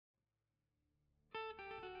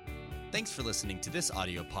Thanks for listening to this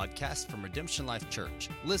audio podcast from Redemption Life Church.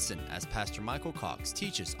 Listen as Pastor Michael Cox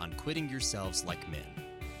teaches on quitting yourselves like men.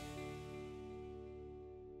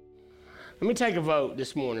 Let me take a vote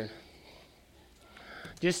this morning.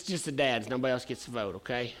 Just the dads. Nobody else gets to vote,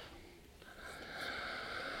 okay?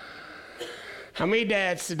 How many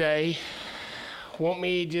dads today want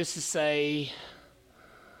me just to say,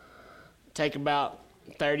 take about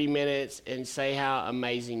 30 minutes and say how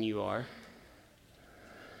amazing you are?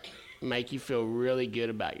 Make you feel really good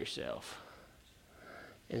about yourself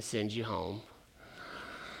and send you home.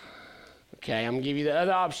 Okay, I'm going to give you the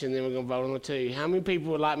other option, then we're going to vote on the two. How many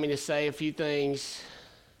people would like me to say a few things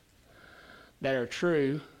that are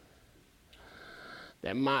true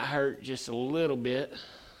that might hurt just a little bit,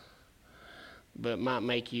 but might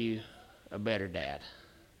make you a better dad?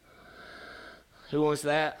 Who wants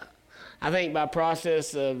that? I think by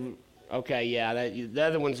process of, okay, yeah, the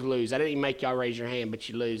other ones lose. I didn't even make y'all raise your hand, but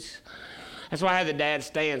you lose. That's why I had the dad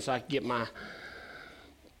stand so I could get my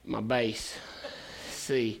base,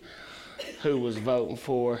 see who was voting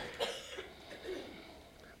for.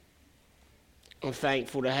 I'm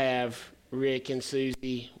thankful to have Rick and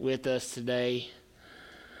Susie with us today.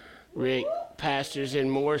 Rick pastors in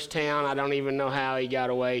Morristown. I don't even know how he got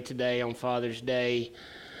away today on Father's Day,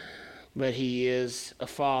 but he is a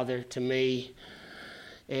father to me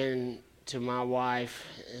and to my wife,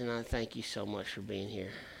 and I thank you so much for being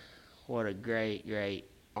here. What a great, great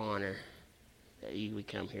honor that you would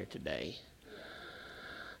come here today.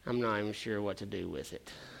 I'm not even sure what to do with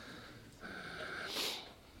it.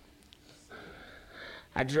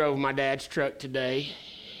 I drove my dad's truck today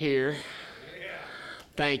here.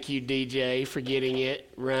 Thank you, DJ, for getting it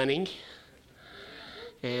running.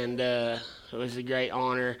 And it was a great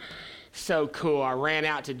honor. So cool. I ran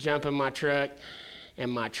out to jump in my truck,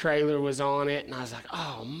 and my trailer was on it. And I was like,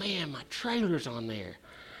 oh, man, my trailer's on there.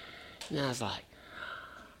 And I was like,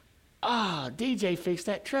 oh, DJ fixed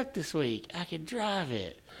that truck this week. I could drive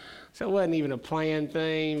it. So it wasn't even a planned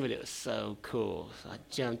thing, but it was so cool. So I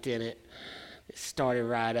jumped in it. It started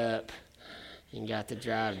right up and got to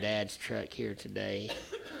drive Dad's truck here today.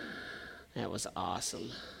 That was awesome.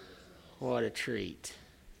 What a treat.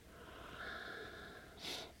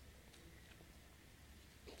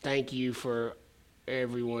 Thank you for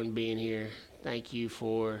everyone being here. Thank you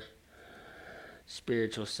for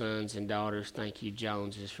spiritual sons and daughters. Thank you,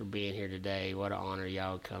 Joneses, for being here today. What an honor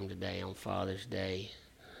y'all come today on Father's Day.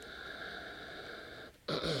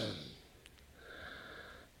 If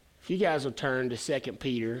you guys will turn to 2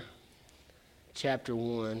 Peter chapter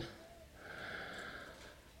 1.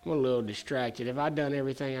 I'm a little distracted. Have I done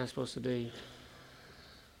everything I'm supposed to do?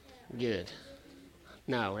 Good.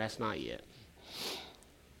 No, that's not yet.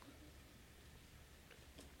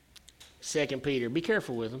 2 Peter. Be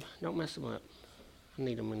careful with them. Don't mess them up. I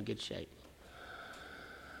need them in good shape.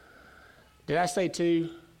 Did I say 2?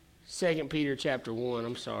 2 Peter chapter 1.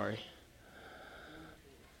 I'm sorry.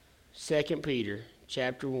 2 Peter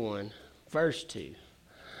chapter 1, verse 2.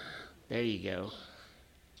 There you go.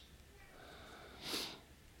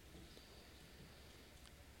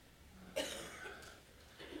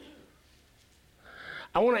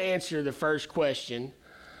 I want to answer the first question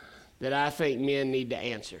that I think men need to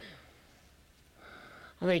answer.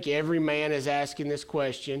 I think every man is asking this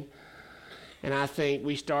question, and I think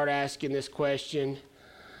we start asking this question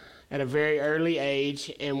at a very early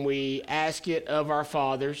age, and we ask it of our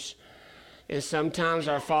fathers, and sometimes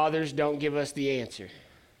our fathers don't give us the answer.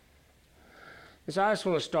 And so I just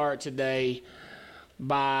want to start today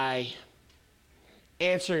by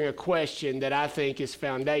answering a question that I think is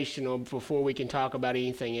foundational before we can talk about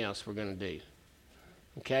anything else we're going to do.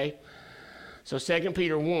 Okay? So 2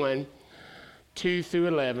 Peter 1, 2 through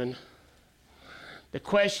 11. The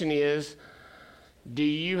question is, do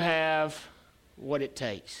you have what it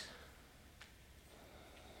takes?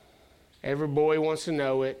 Every boy wants to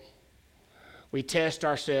know it. We test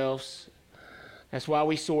ourselves. That's why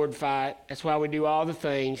we sword fight. That's why we do all the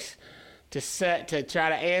things to try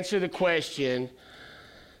to answer the question,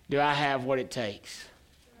 do I have what it takes?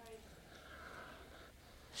 Right.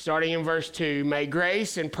 Starting in verse 2, may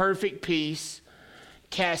grace and perfect peace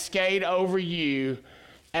cascade over you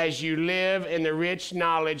as you live in the rich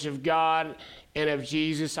knowledge of God and of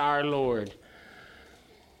Jesus our Lord.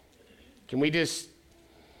 Can we just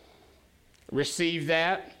receive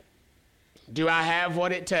that? Do I have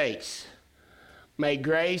what it takes? May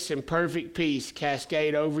grace and perfect peace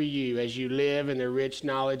cascade over you as you live in the rich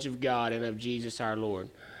knowledge of God and of Jesus our Lord.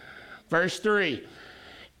 Verse 3,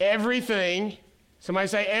 everything, somebody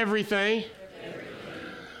say everything.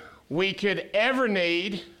 We could ever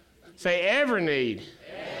need, say ever need,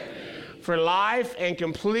 for life and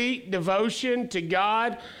complete devotion to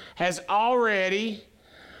God has already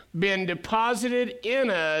been deposited in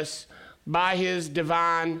us by his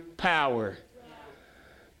divine power.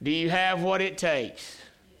 Do you have what it takes?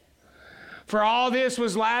 For all this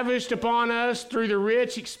was lavished upon us through the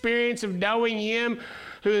rich experience of knowing him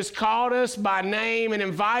who has called us by name and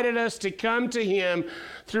invited us to come to him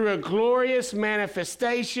through a glorious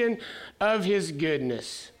manifestation of his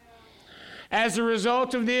goodness. As a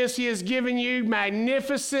result of this, he has given you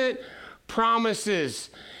magnificent promises.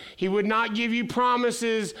 He would not give you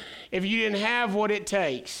promises if you didn't have what it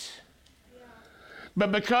takes.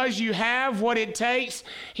 But because you have what it takes,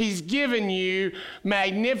 he's given you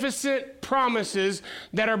magnificent promises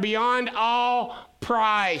that are beyond all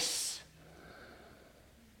price.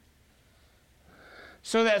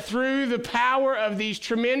 So that through the power of these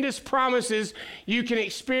tremendous promises, you can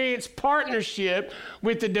experience partnership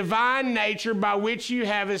with the divine nature by which you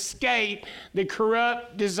have escaped the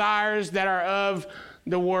corrupt desires that are of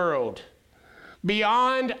the world.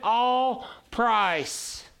 Beyond all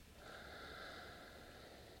price.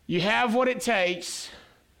 You have what it takes,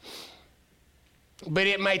 but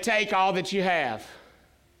it may take all that you have.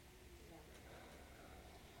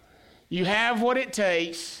 You have what it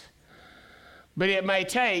takes, but it may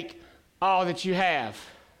take all that you have.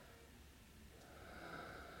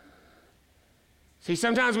 See,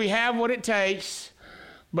 sometimes we have what it takes,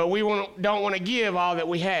 but we don't want to give all that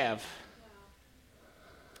we have.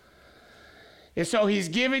 And so he's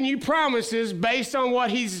given you promises based on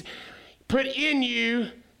what he's put in you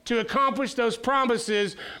to accomplish those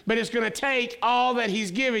promises, but it's going to take all that he's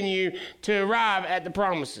given you to arrive at the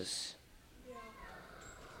promises.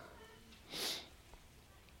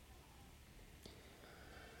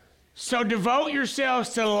 So devote yourselves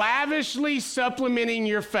to lavishly supplementing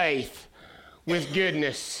your faith with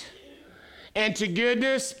goodness. And to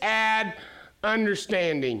goodness add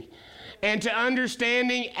understanding. And to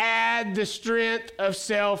understanding add the strength of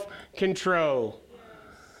self-control.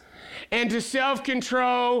 And to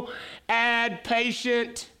self-control add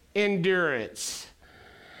patient endurance.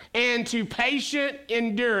 And to patient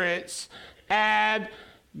endurance add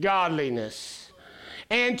godliness.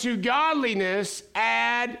 And to godliness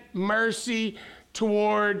add mercy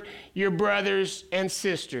toward your brothers and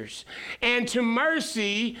sisters. And to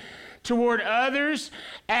mercy toward others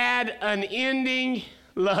add unending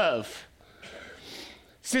love.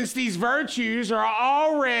 Since these virtues are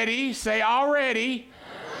already, say already,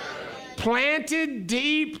 planted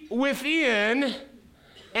deep within,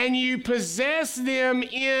 and you possess them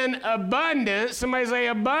in abundance, somebody say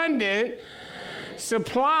abundant,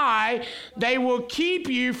 supply, they will keep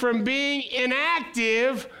you from being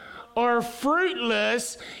inactive or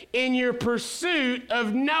fruitless in your pursuit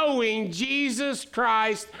of knowing Jesus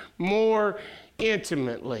Christ more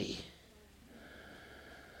intimately.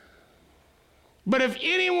 But if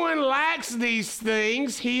anyone lacks these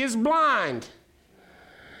things, he is blind,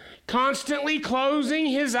 constantly closing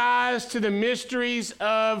his eyes to the mysteries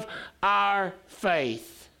of our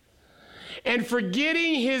faith and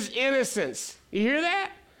forgetting his innocence. You hear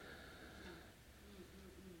that?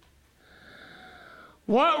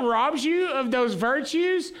 What robs you of those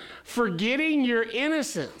virtues? Forgetting your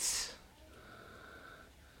innocence.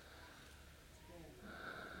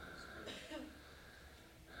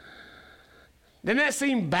 Doesn't that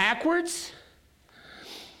seem backwards?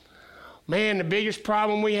 Man, the biggest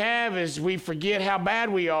problem we have is we forget how bad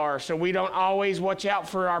we are, so we don't always watch out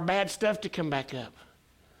for our bad stuff to come back up.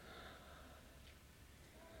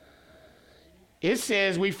 It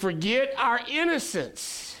says we forget our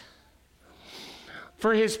innocence.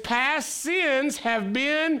 For his past sins have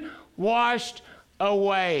been washed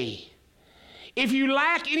away. If you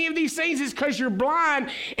lack any of these things, it's because you're blind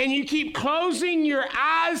and you keep closing your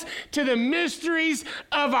eyes to the mysteries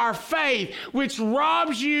of our faith, which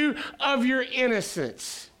robs you of your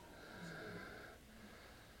innocence.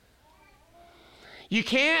 You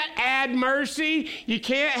can't add mercy. You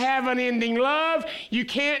can't have unending love. You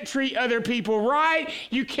can't treat other people right.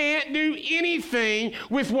 You can't do anything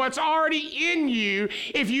with what's already in you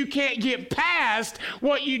if you can't get past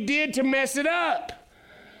what you did to mess it up.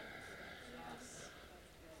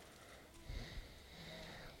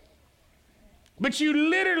 But you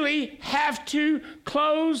literally have to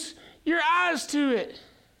close your eyes to it.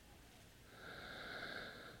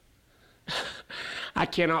 I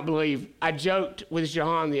cannot believe, I joked with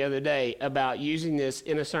Jahan the other day about using this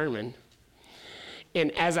in a sermon.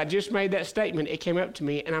 And as I just made that statement, it came up to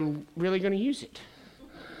me, and I'm really going to use it.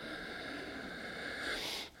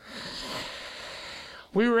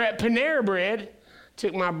 We were at Panera Bread,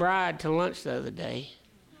 took my bride to lunch the other day.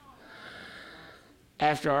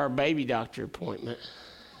 after our baby doctor appointment.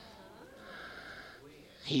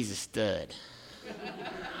 He's a stud.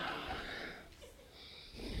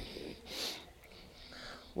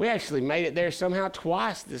 We actually made it there somehow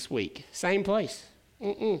twice this week. Same place.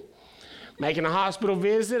 Making a hospital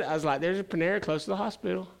visit. I was like, there's a Panera close to the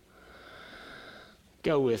hospital.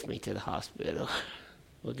 Go with me to the hospital.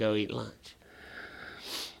 We'll go eat lunch.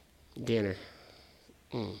 Dinner.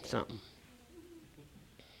 Something.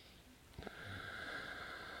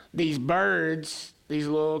 These birds, these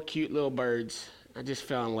little cute little birds, I just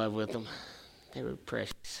fell in love with them. They were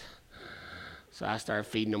precious. So I started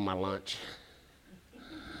feeding them my lunch.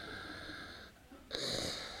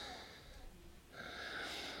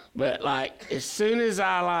 But as soon as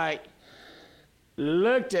I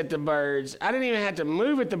looked at the birds, I didn't even have to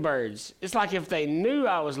move at the birds. It's like if they knew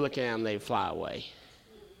I was looking at them, they'd fly away.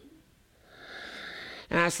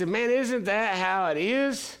 And I said, man, isn't that how it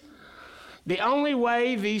is? The only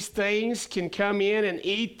way these things can come in and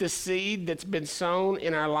eat the seed that's been sown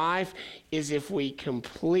in our life is if we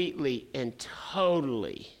completely and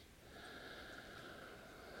totally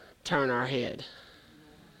turn our head.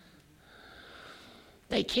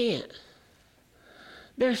 They can't.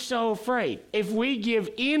 They're so afraid. If we give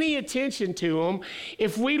any attention to them,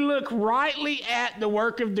 if we look rightly at the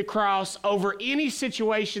work of the cross over any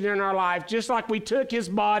situation in our life, just like we took his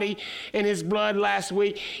body and his blood last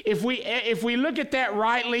week, if we look at that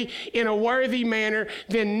rightly in a worthy manner,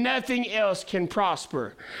 then nothing else can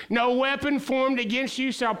prosper. No weapon formed against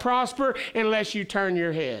you shall prosper unless you turn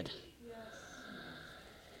your head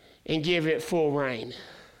and give it full rein.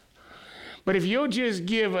 But if you'll just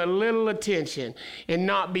give a little attention and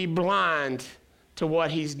not be blind to what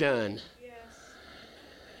he's done,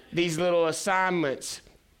 these little assignments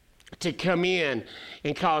to come in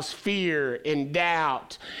and cause fear and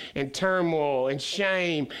doubt and turmoil and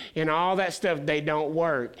shame and all that stuff, they don't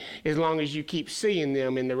work as long as you keep seeing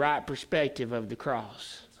them in the right perspective of the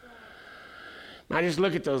cross. I just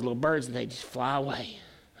look at those little birds and they just fly away.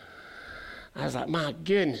 I was like, my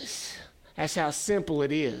goodness, that's how simple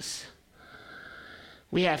it is.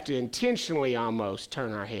 We have to intentionally almost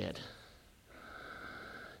turn our head.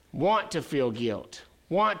 Want to feel guilt.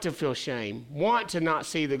 Want to feel shame. Want to not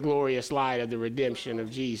see the glorious light of the redemption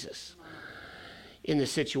of Jesus in the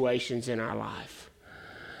situations in our life.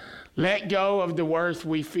 Let go of the worth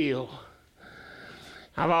we feel.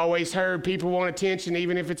 I've always heard people want attention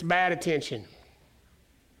even if it's bad attention.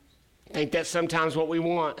 I think that's sometimes what we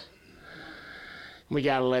want. We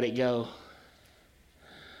got to let it go.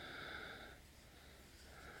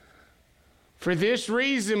 For this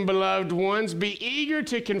reason, beloved ones, be eager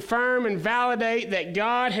to confirm and validate that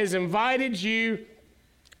God has invited you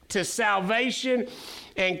to salvation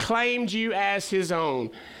and claimed you as his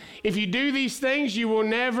own. If you do these things, you will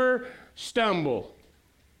never stumble.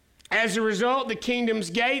 As a result, the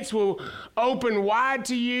kingdom's gates will open wide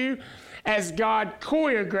to you as God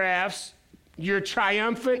choreographs your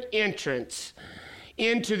triumphant entrance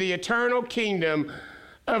into the eternal kingdom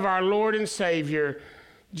of our Lord and Savior,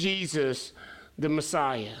 Jesus the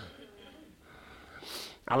Messiah.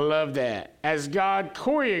 I love that. As God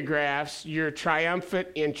choreographs your triumphant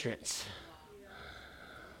entrance.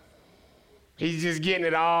 He's just getting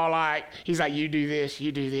it all he's like, you do this,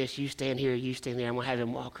 you stand here, you stand there. I'm going to have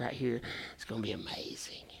him walk right here. It's going to be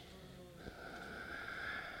amazing.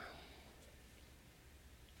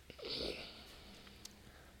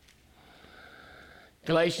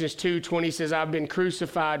 Galatians 2:20 says, I've been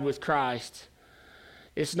crucified with Christ.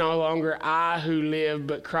 It's no longer I who live,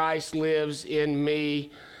 but Christ lives in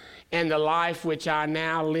me. And the life which I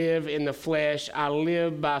now live in the flesh, I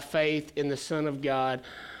live by faith in the Son of God,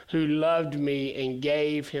 who loved me and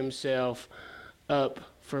gave himself up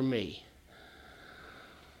for me.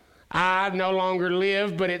 I no longer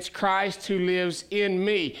live, but it's Christ who lives in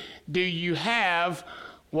me. Do you have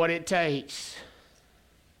what it takes?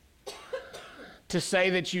 To say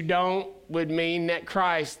that you don't would mean that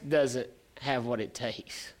Christ doesn't have what it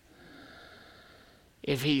takes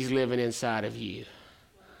if he's living inside of you.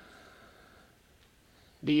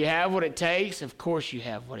 Do you have what it takes? Of course you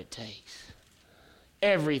have what it takes.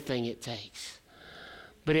 Everything it takes.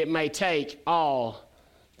 But it may take all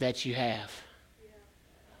that you have.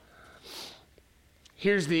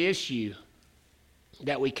 Here's the issue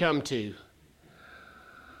that we come to.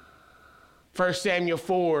 1 Samuel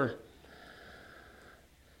 4,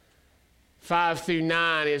 5 through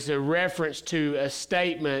 9 is a reference to a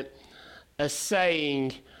statement, a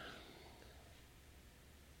saying,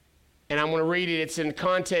 and I'm going to read it. It's in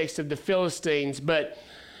context of the Philistines.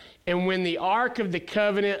 And when the ark of the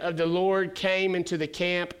covenant of the Lord came into the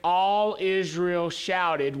camp, all Israel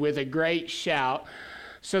shouted with a great shout,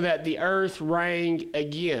 so that the earth rang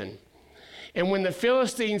again. And when the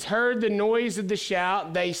Philistines heard the noise of the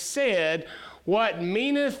shout, they said, "What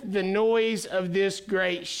meaneth the noise of this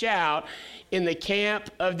great shout in the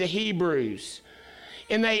camp of the Hebrews?"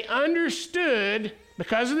 And they understood,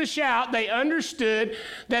 because of the shout, they understood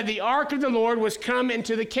that the ark of the Lord was come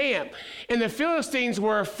into the camp. And the Philistines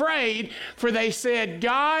were afraid, for they said,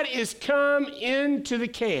 "God is come into the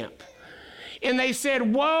camp." And they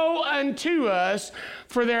said, "Woe unto us,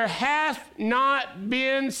 for there hath not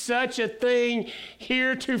been such a thing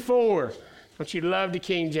heretofore." Don't you love the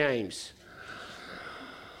King James?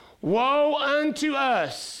 "Woe unto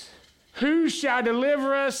us! Who shall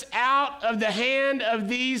deliver us out of the hand of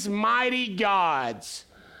these mighty gods?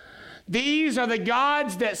 These are the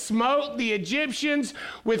gods that smote the Egyptians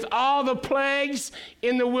with all the plagues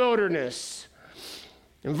in the wilderness."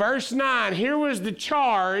 In verse 9, here was the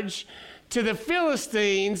charge to the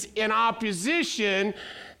Philistines in opposition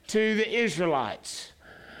to the Israelites.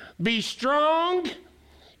 "Be strong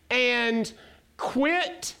and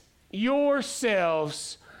quit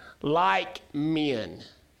yourselves like men,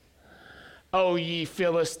 O ye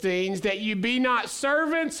Philistines, that you be not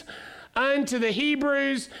servants unto the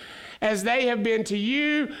Hebrews as they have been to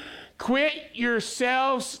you. Quit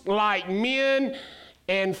yourselves like men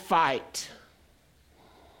and fight."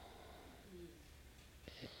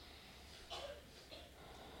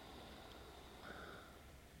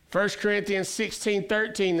 1 Corinthians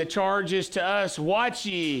 16:13, the charge is to us, "Watch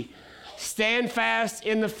ye, stand fast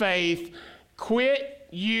in the faith, quit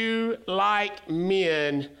you like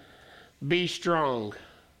men, be strong."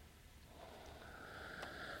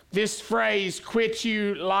 This phrase, "quit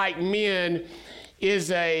you like men," is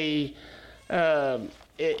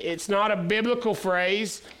it's not a biblical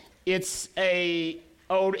phrase. It's a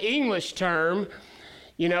Old English term.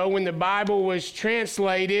 You know, when the Bible was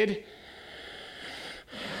translated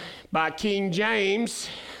by King James,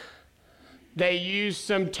 they used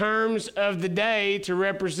some terms of the day to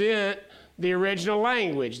represent the original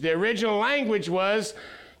language. The original language was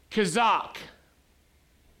Kazakh.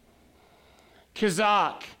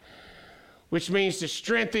 Kazakh, which means to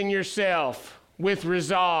strengthen yourself with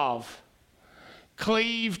resolve.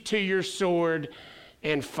 Cleave to your sword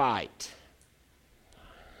and fight.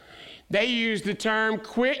 They used the term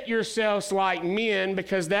 "quit yourselves like men"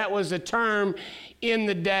 because that was a term in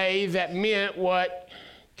the day that meant what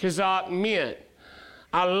Kazakh meant.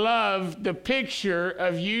 I love the picture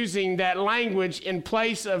of using that language in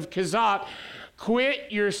place of Kazakh.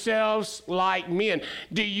 Quit yourselves like men.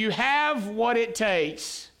 Do you have what it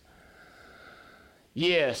takes?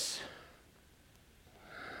 Yes.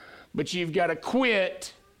 But you've got to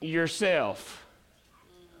quit yourself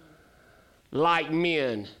like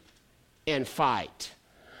men and fight.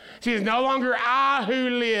 See, it's no longer I who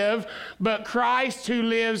live, but Christ who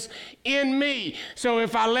lives in me. So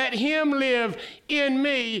if I let him live in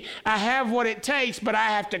me, I have what it takes, but I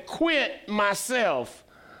have to quit myself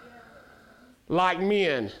like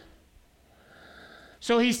men.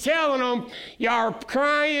 So he's telling them, y'all are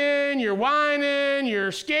crying, you're whining,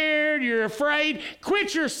 you're scared, you're afraid.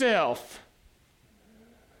 Quit yourself.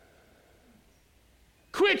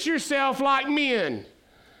 Quit yourself like men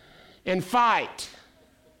and fight.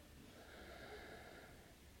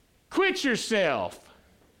 Quit yourself.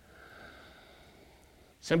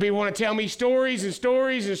 Some people want to tell me stories and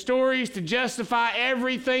stories and stories to justify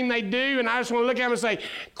everything they do, and I just want to look at them and say,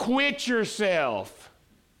 quit yourself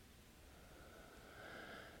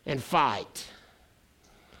and fight.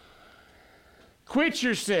 Quit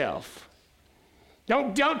yourself.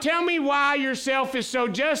 Don't tell me why your self is so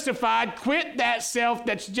justified. Quit that self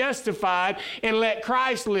that's justified and let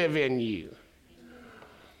Christ live in you.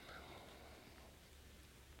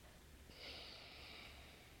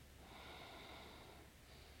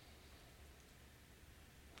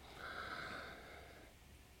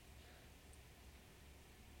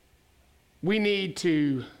 We need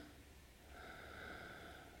to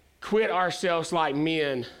quit ourselves like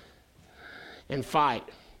men and fight.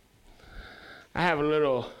 I have a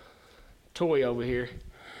little toy over here.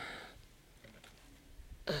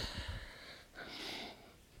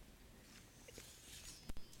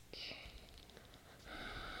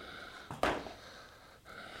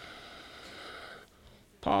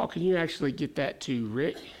 Paul, can you actually get that to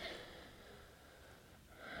Rick?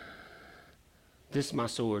 This is my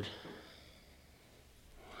sword.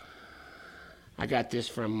 I got this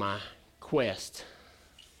from my quest.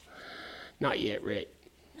 Not yet, Rick.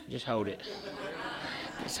 Just hold it.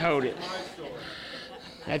 Just hold it.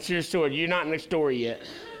 That's your sword. You're not in the story yet.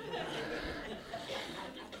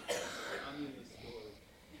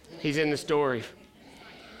 He's in the story.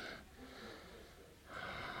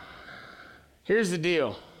 Here's the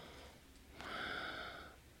deal.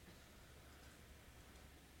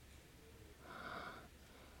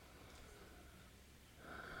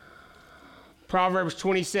 Proverbs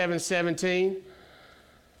 27:17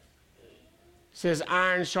 says,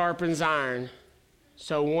 iron sharpens iron,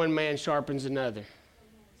 so one man sharpens another.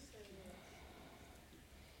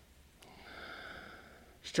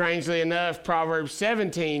 Strangely enough, Proverbs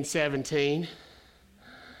 17:17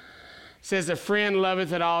 says, a friend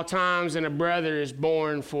loveth at all times, and a brother is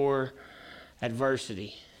born for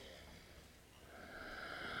adversity.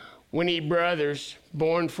 We need brothers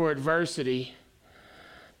born for adversity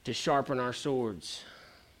to sharpen our swords.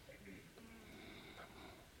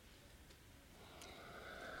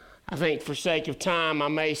 I think for sake of time, I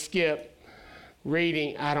may skip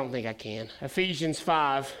reading. I don't think I can. Ephesians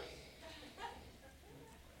 5.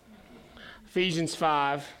 Ephesians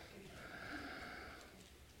 5,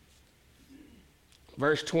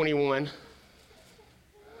 verse 21.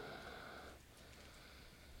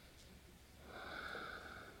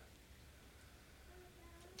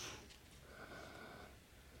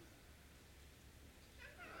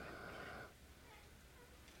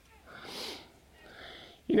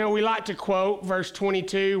 You know, we like to quote verse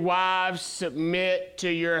 22, wives, submit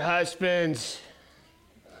to your husbands.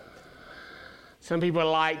 Some people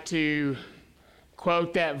like to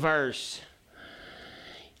quote that verse.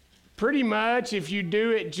 Pretty much, if you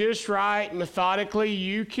do it just right, methodically,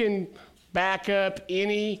 you can back up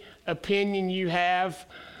any opinion you have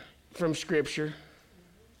from Scripture.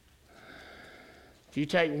 If you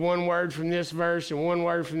take one word from this verse and one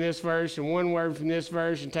word from this verse and one word from this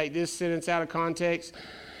verse and take this sentence out of context,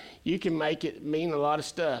 you can make it mean a lot of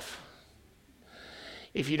stuff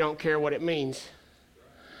if you don't care what it means.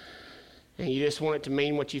 And you just want it to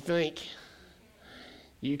mean what you think.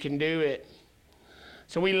 You can do it.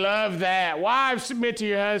 So we love that. Wives, submit to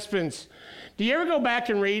your husbands. Do you ever go back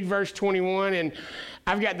and read verse 21? And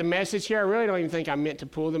I've got the message here. I really don't even think I meant to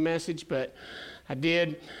pull the message, but I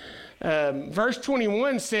did. Verse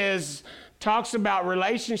 21 talks about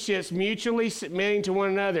relationships mutually submitting to one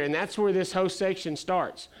another. And that's where this whole section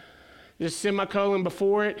starts. This semicolon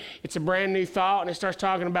before it, it's a brand new thought, and it starts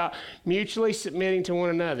talking about mutually submitting to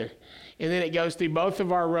one another. And then it goes through both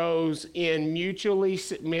of our rows in mutually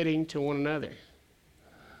submitting to one another.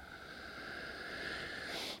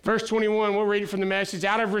 Verse 21, we'll read it from the Message.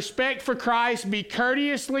 Out of respect for Christ, be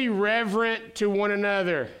courteously reverent to one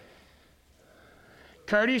another.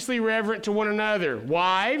 Courteously reverent to one another.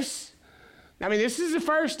 Wives, I mean, this is the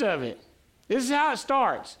first of it. This is how it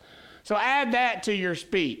starts. So add that to your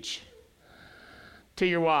speech, to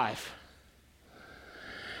your wife.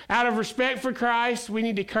 Out of respect for Christ, we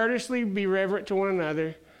need to courteously be reverent to one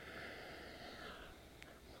another.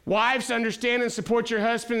 Wives, understand and support your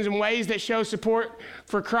husbands in ways that show support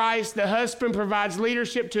for Christ. The husband provides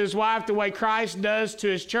leadership to his wife the way Christ does to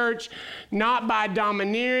his church, not by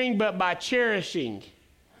domineering, but by cherishing.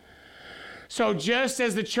 So just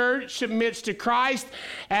as the church submits to Christ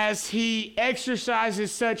as he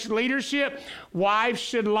exercises such leadership, wives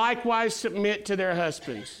should likewise submit to their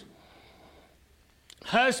husbands.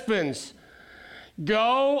 Husbands,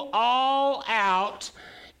 go all out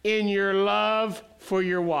in your love for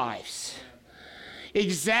your wives,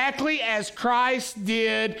 exactly as Christ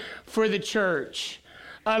did for the church.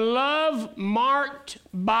 A love marked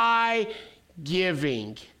by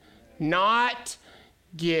giving, not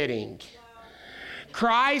getting.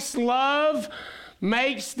 Christ's love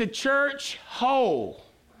makes the church whole.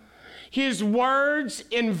 His words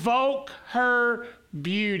invoke her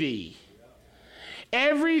beauty.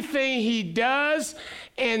 Everything he does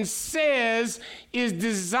and says is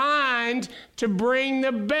designed to bring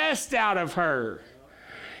the best out of her,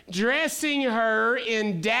 dressing her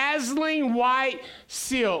in dazzling white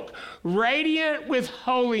silk, radiant with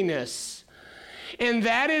holiness. And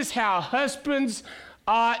that is how husbands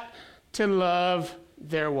ought to love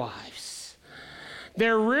their wives.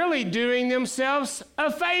 They're really doing themselves a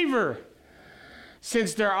favor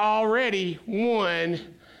since they're already one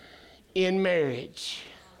in marriage.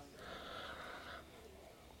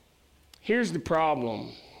 Here's the problem.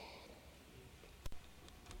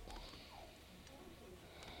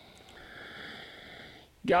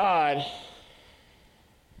 God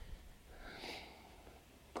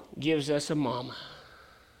gives us a mama.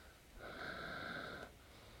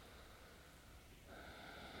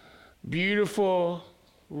 Beautiful,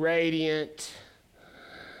 radiant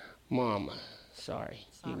mama. Sorry.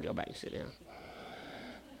 You can go back and sit down.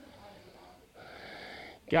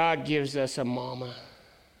 God gives us a mama.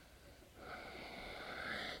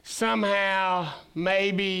 Somehow,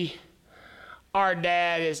 maybe our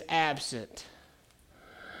dad is absent.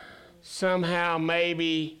 somehow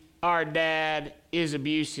maybe our dad is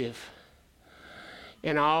abusive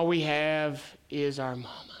and all we have is our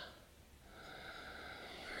mama.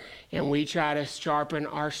 And we try to sharpen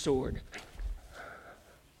our sword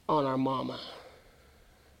on our mama.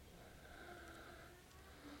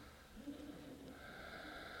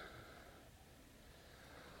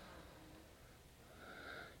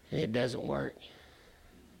 And it doesn't work.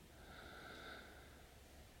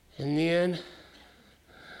 And then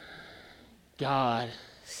God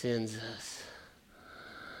sends us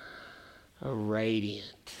a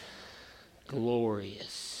radiant,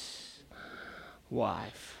 glorious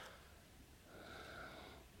wife.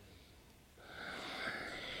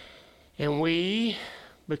 And we,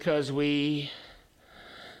 because we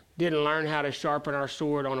didn't learn how to sharpen our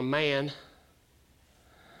sword on a man,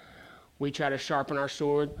 we try to sharpen our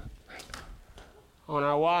sword on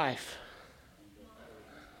our wife.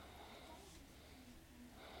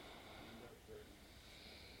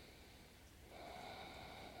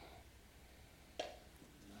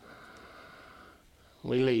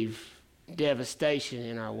 We leave devastation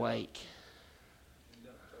in our wake.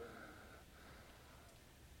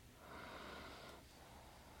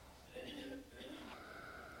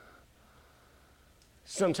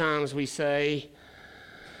 Sometimes we say,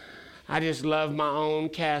 I just love my own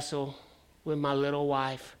castle with my little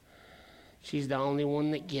wife. She's the only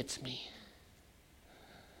one that gets me.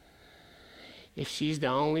 If she's the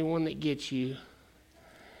only one that gets you,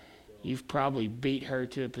 you've probably beat her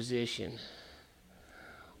to a position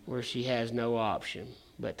where she has no option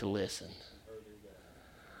but to listen.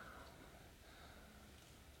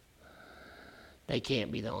 They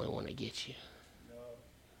can't be the only one that gets you.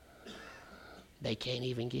 They can't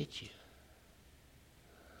even get you.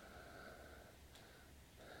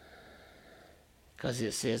 Because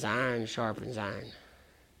it says iron sharpens iron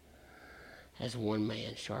as one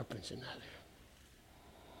man sharpens another.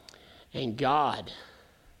 And God,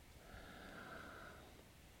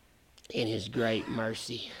 in his great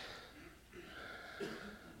mercy,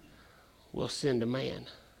 will send a man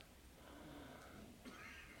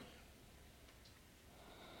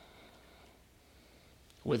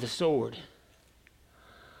with a sword.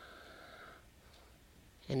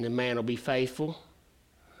 And the man will be faithful.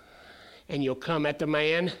 And you'll come at the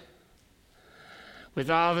man with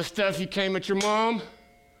all the stuff you came at your mom,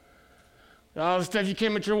 with all the stuff you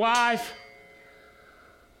came at your wife.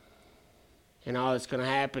 And all that's going to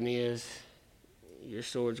happen is your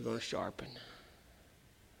sword's going to sharpen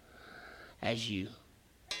as you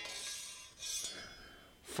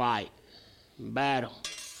fight and battle.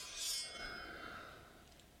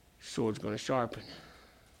 Sword's going to sharpen.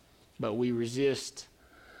 But we resist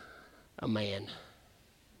a man.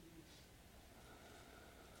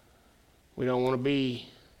 We don't want to be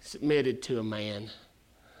submitted to a man.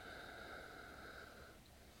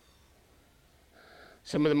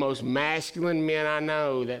 Some of the most masculine men I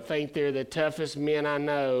know that think they're the toughest men I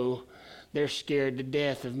know, they're scared to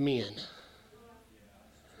death of men.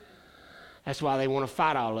 That's why they want to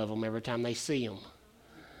fight all of them every time they see them.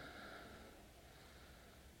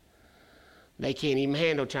 They can't even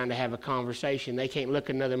handle trying to have a conversation. They can't look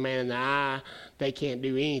another man in the eye. They can't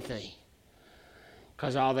do anything.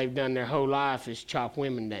 Because all they've done their whole life is chop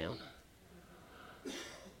women down.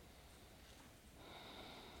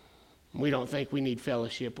 We don't think we need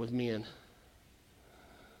fellowship with men.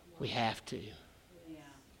 We have to.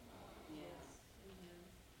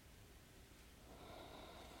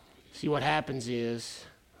 See, what happens is,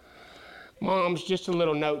 moms, just a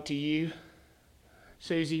little note to you.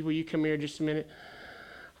 Susie, will you come here just a minute?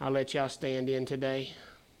 I'll let y'all stand in today.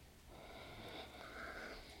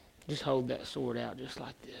 Just hold that sword out just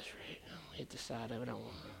like this, right? Hit the side of it on.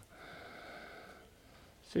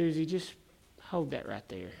 Susie, just hold that right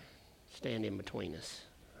there. Stand in between us.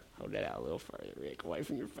 Hold that out a little further, Rick, away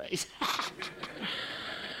from your face.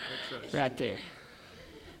 Right there.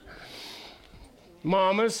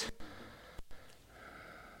 Mamas.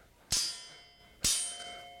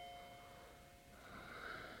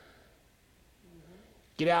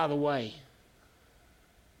 Get out of the way.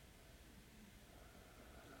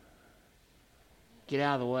 Get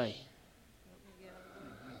out of the way.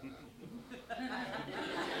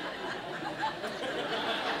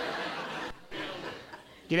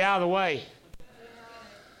 Get out of the way.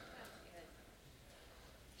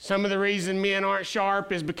 Some of the reason men aren't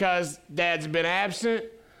sharp is because dad's been absent,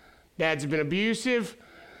 dad's been abusive.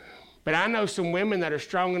 But I know some women that are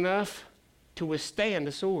strong enough to withstand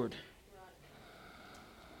a sword.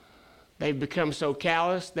 They've become so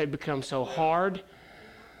callous, they've become so hard.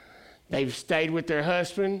 They've stayed with their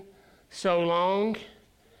husband so long,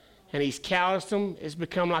 and he's calloused them. It's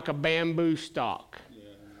become like a bamboo stalk.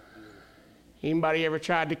 Anybody ever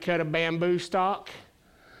tried to cut a bamboo stalk?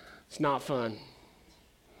 It's not fun.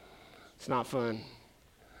 It's not fun.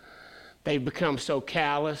 They've become so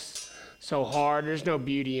callous, so hard. There's no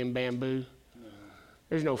beauty in bamboo. No.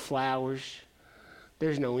 There's no flowers.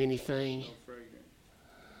 There's no anything. No fragrance.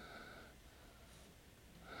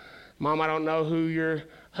 Mom, I don't know who your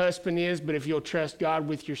husband is, but if you'll trust God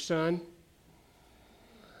with your son,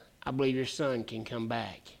 I believe your son can come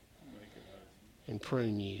back and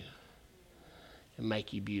prune you and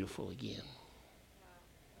make you beautiful again.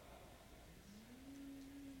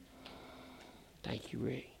 Thank you,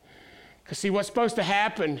 Rick. Because see, what's supposed to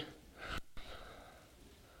happen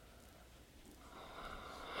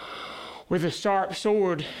with a sharp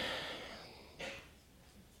sword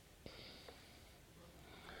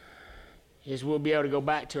is we'll be able to go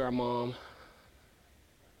back to our mom.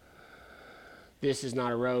 This is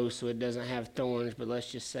not a rose, so it doesn't have thorns, but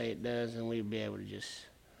let's just say it does, and we'll be able to just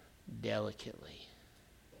delicately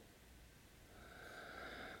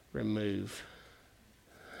remove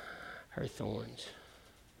her thorns.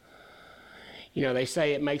 You know, they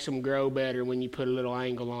say it makes them grow better when you put a little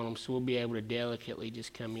angle on them, so we'll be able to delicately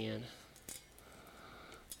just come in.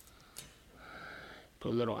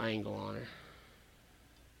 Put a little angle on her.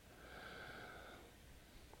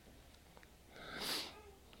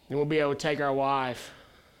 And we'll be able to take our wife.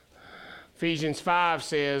 Ephesians 5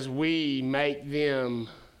 says, we make them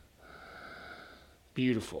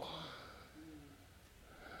beautiful.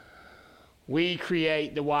 We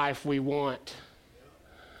create the wife we want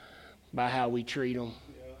by how we treat them.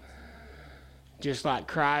 Just like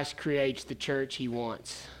Christ creates the church he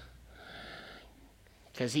wants.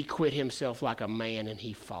 Because he quit himself like a man and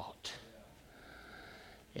he fought.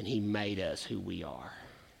 And he made us who we are.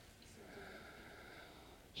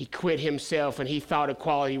 He quit himself and he thought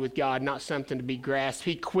equality with God not something to be grasped.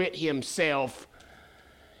 He quit himself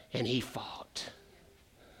and he fought.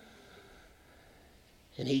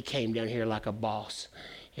 And he came down here like a boss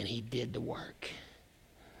and he did the work.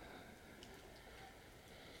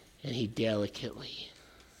 And he delicately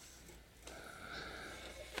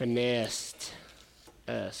finessed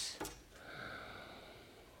us.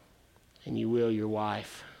 And you will your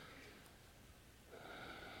wife.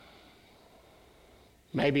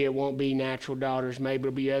 Maybe it won't be natural daughters. Maybe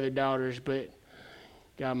it'll be other daughters, but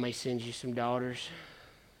God may send you some daughters.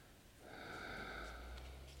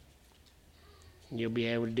 And you'll be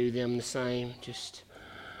able to do them the same. Just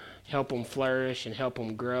help them flourish and help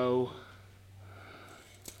them grow.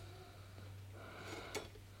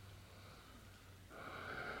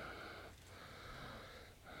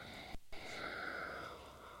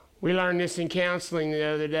 We learned this in counseling the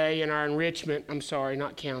other day in our enrichment. I'm sorry,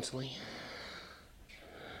 not counseling.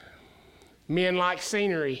 Men like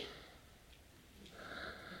scenery.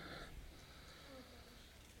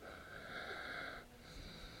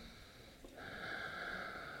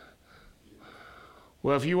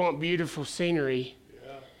 Well, if you want beautiful scenery,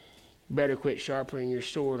 you better quit sharpening your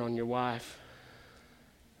sword on your wife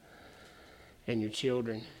and your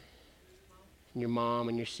children and your mom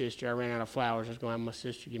and your sister. I ran out of flowers. I was going to have my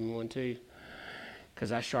sister give me one too,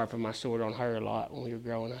 because I sharpened my sword on her a lot when we were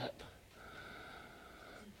growing up.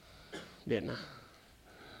 Didn't I?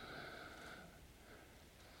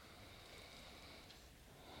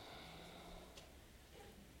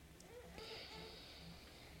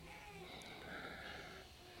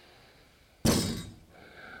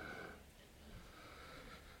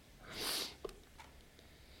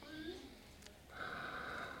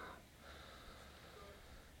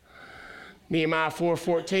 Nehemiah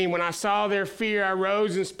 4:14, when I saw their fear, I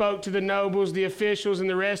rose and spoke to the nobles, the officials, and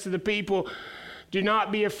the rest of the people. Do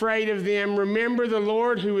not be afraid of them. Remember the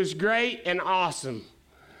Lord who is great and awesome.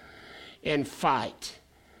 And fight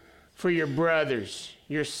for your brothers,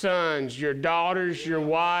 your sons, your daughters, your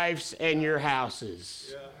wives, and your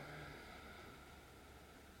houses.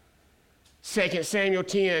 2 Samuel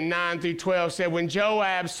 10:9-12 said, when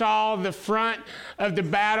Joab saw the front of the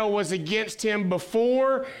battle was against him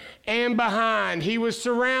before and behind, he was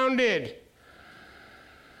surrounded.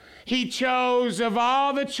 He chose of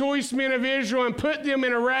all the choice men of Israel and put them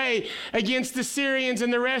in array against the Syrians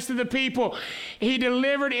and the rest of the people. He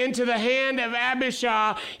delivered into the hand of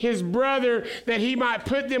Abishai, his brother, that he might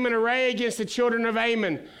put them in array against the children of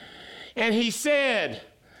Ammon. And he said,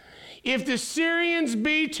 if the Syrians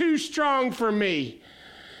be too strong for me,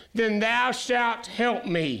 then thou shalt help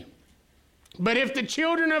me. But if the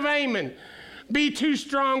children of Ammon be too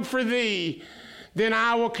strong for thee, then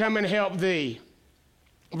I will come and help thee.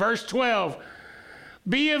 Verse 12,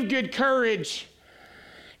 be of good courage,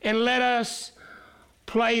 and let us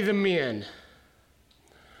play the men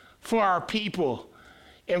for our people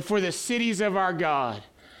and for the cities of our God,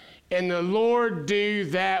 and the Lord do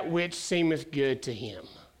that which seemeth good to him.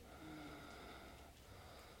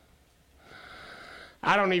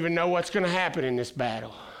 I don't even know what's going to happen in this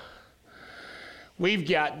battle. We've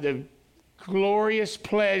got the glorious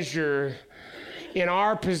pleasure in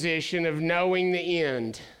our position of knowing the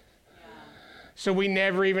end. So we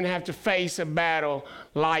never even have to face a battle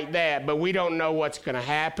like that. But we don't know what's going to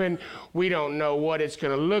happen. We don't know what it's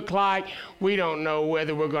going to look like. We don't know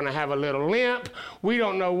whether we're going to have a little limp. We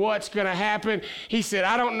don't know what's going to happen. He said,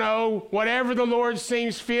 I don't know, whatever the Lord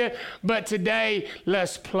seems fit, but today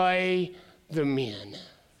let's play the men.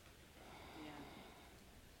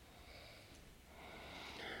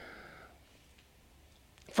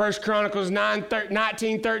 1 Chronicles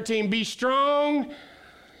 19:13, be strong.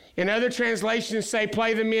 In other translations say,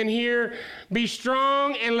 play the men here. Be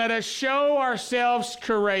strong and let us show ourselves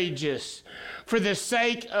courageous for the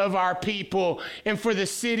sake of our people and for the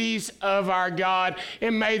cities of our God.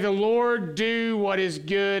 And may the Lord do what is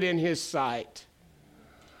good in his sight.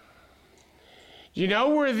 You know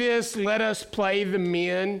where this let us play the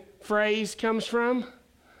men phrase comes from?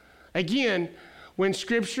 Again, when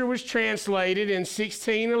Scripture was translated in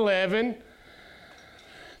 1611,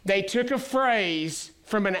 they took a phrase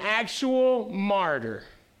from an actual martyr.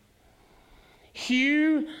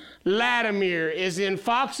 Hugh Latimer is in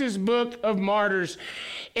Fox's Book of Martyrs,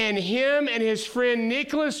 and him and his friend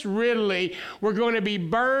Nicholas Ridley were going to be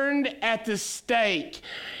burned at the stake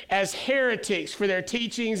as heretics for their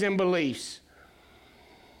teachings and beliefs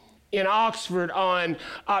in Oxford on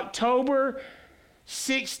October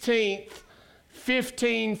 16th,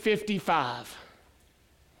 1555.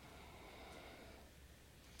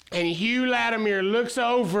 And Hugh Latimer looks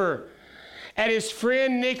over at his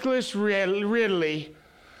friend Nicholas Ridley,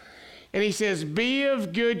 and he says, be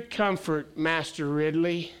of good comfort, Master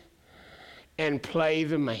Ridley, and play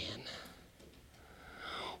the man.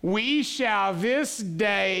 We shall this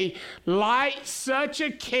day light such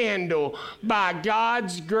a candle by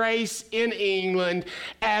God's grace in England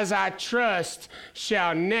as I trust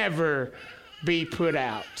shall never be put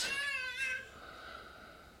out.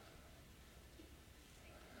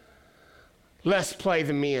 Let's play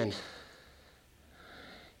the men,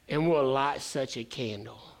 and we'll light such a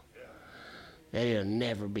candle that it'll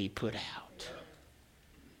never be put out.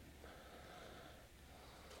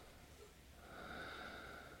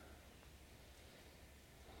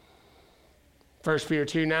 First Peter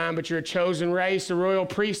 2:9, but you're a chosen race, a royal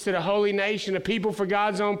priesthood, a holy nation, a people for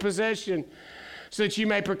God's own possession, so that you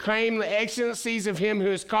may proclaim the excellencies of him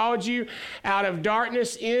who has called you out of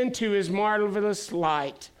darkness into his marvelous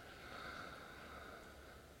light.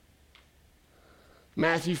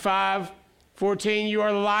 Matthew 5:14, you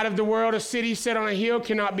are the light of the world. A city set on a hill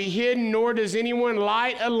cannot be hidden, nor does anyone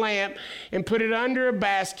light a lamp and put it under a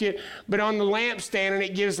basket, but on the lampstand, and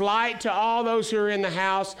it gives light to all those who are in the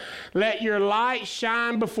house. Let your light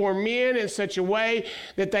shine before men in such a way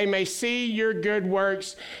that they may see your good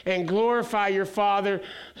works and glorify your Father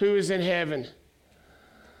who is in heaven.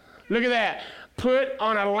 Look at that. Put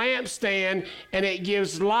on a lampstand, and it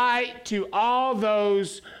gives light to all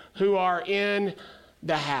those who are in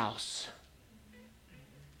the house.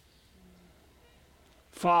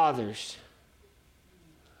 Fathers,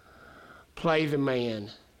 play the man.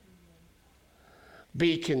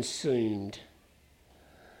 Be consumed.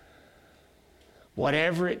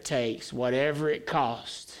 Whatever it takes, whatever it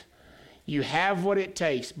costs, you have what it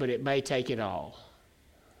takes, but it may take it all.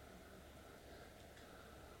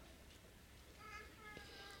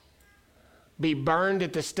 Be burned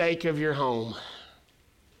at the stake of your home.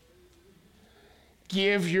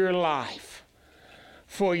 Give your life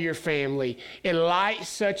for your family and light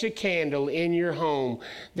such a candle in your home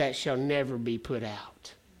that shall never be put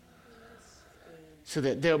out, so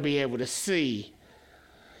that they'll be able to see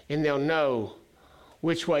and they'll know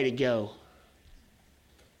which way to go.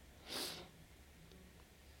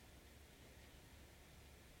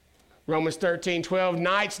 Romans 13:12,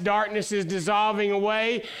 night's darkness is dissolving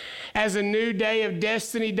away as a new day of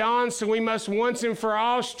destiny dawns, so we must once and for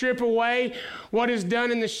all strip away what is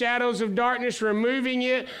done in the shadows of darkness, removing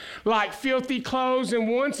it like filthy clothes, and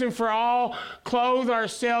once and for all clothe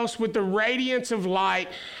ourselves with the radiance of light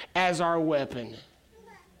as our weapon.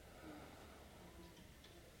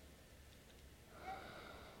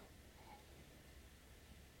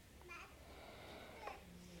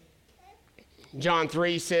 John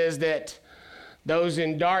 3 says that those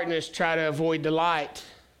in darkness try to avoid the light.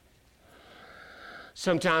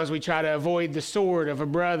 Sometimes we try to avoid the sword of a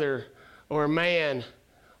brother or a man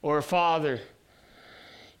or a father.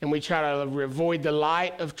 and we try to avoid the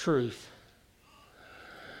light of truth.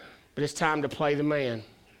 But it's time to play the man.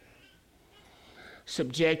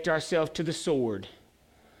 Subject ourselves to the sword.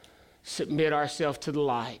 Submit ourselves to the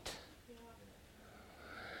light.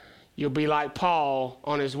 You'll be like Paul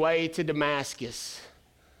on his way to Damascus.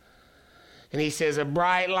 And he says, a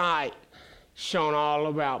bright light shone all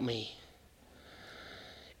about me.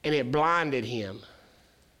 And it blinded him.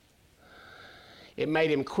 It made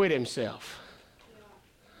him quit himself.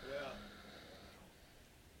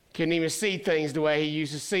 Couldn't even see things the way he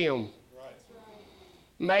used to see them.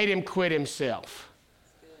 Made him quit himself.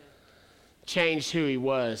 Changed who he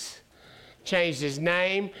was. Changed his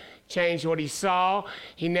name. Changed what he saw.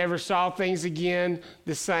 He never saw things again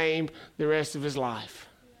the same the rest of his life.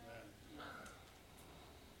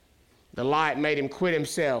 The light made him quit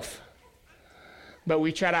himself. But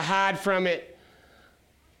we try to hide from it.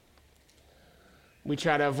 We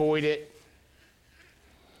try to avoid it.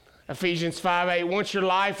 Ephesians 5:8, once your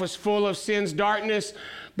life was full of sin's darkness,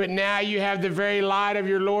 but now you have the very light of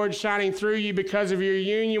your Lord shining through you because of your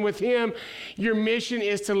union with him. Your mission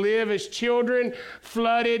is to live as children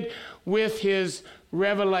flooded with his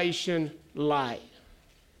revelation light.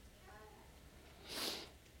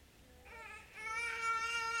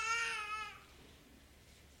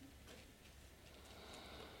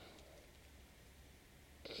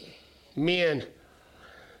 Men,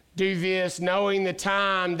 do this knowing the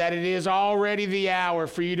time that it is already the hour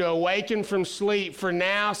for you to awaken from sleep. For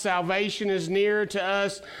now salvation is nearer to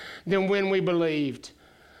us than when we believed.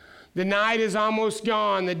 The night is almost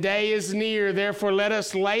gone. The day is near. Therefore let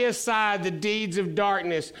us lay aside the deeds of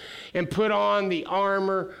darkness and put on the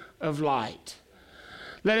armor of light.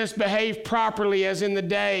 Let us behave properly as in the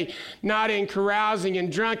day, not in carousing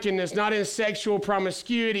and drunkenness, not in sexual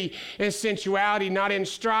promiscuity and sensuality, not in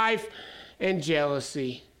strife and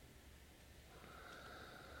jealousy.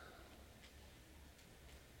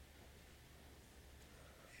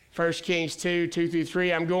 1 Kings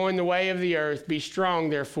 2:2-3, I'm going the way of the earth. Be strong,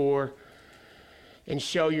 therefore, and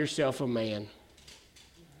show yourself a man.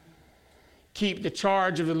 Keep the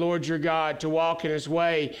charge of the Lord your God, to walk in his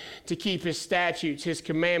way, to keep his statutes, his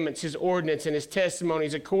commandments, his ordinance, and his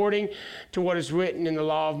testimonies, according to what is written in the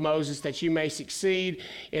law of Moses, that you may succeed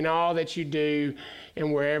in all that you do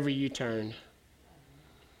and wherever you turn.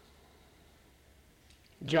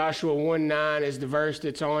 Joshua 1:9 is the verse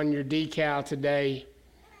that's on your decal today.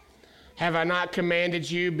 Have I not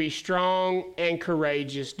commanded you, be strong and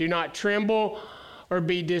courageous. Do not tremble or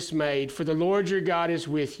be dismayed, for the Lord your God is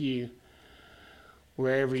with you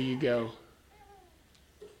wherever you go.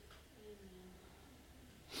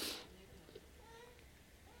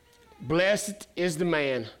 Blessed is the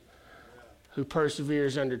man who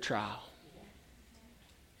perseveres under trial,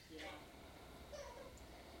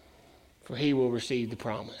 for he will receive the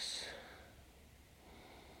promise.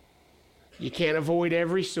 You can't avoid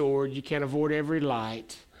every sword. You can't avoid every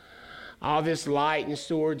light. All this light and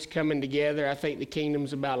swords coming together, I think the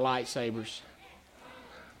kingdom's about lightsabers.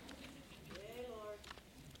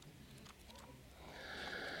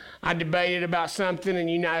 I debated about something, and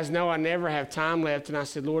you guys know I never have time left, and I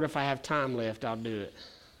said, Lord, if I have time left, I'll do it.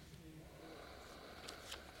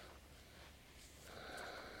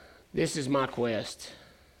 This is my quest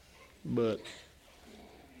book.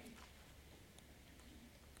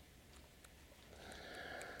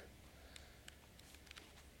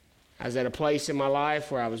 I was at a place in my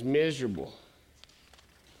life where I was miserable.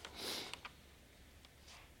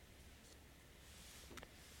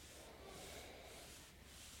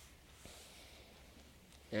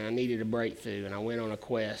 And I needed a breakthrough, and I went on a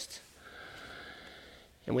quest.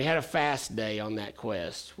 And we had a fast day on that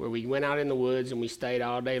quest, where we went out in the woods and we stayed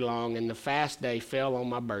all day long, and the fast day fell on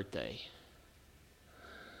my birthday.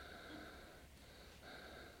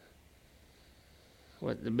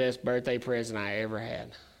 What the best birthday present I ever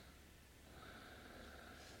had.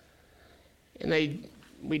 And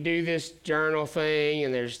we do this journal thing,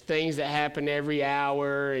 and there's things that happen every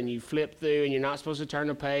hour, and you flip through, and you're not supposed to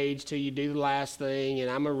turn a page till you do the last thing.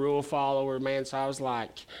 And I'm a rule follower, man, so I was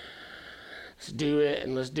like, let's do it,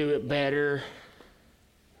 and let's do it better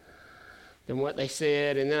than what they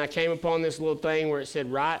said. And then I came upon this little thing where it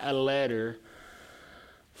said, write a letter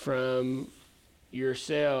from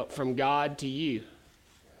yourself, from God to you.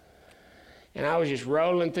 And I was just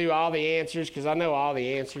rolling through all the answers, because I know all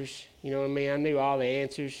the answers. You know what I mean? I knew all the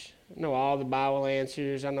answers. I know all the Bible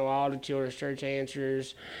answers. I know all the children's church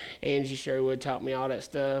answers. Angie Sherwood taught me all that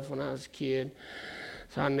stuff when I was a kid.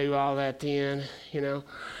 So I knew all that then, you know.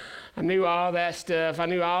 I knew all that stuff. I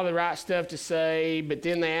knew all the right stuff to say. But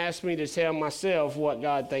then they asked me to tell myself what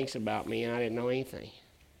God thinks about me, and I didn't know anything.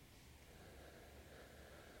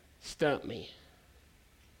 stumped me.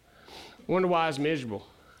 Wonder why I was miserable.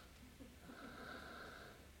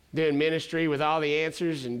 Doing ministry with all the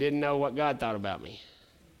answers and didn't know what God thought about me.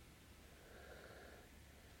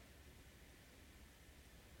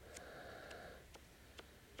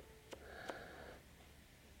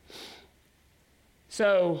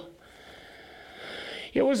 So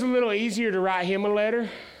it was a little easier to write him a letter.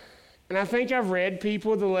 And I think I've read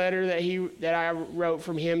people the letter that I wrote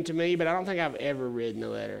from him to me, but I don't think I've ever written the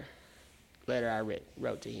letter I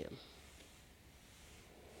wrote to him.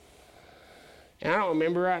 And I don't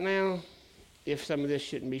remember right now if some of this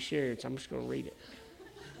shouldn't be shared, so I'm just going to read it.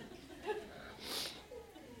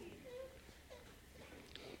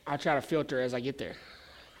 I'll try to filter as I get there.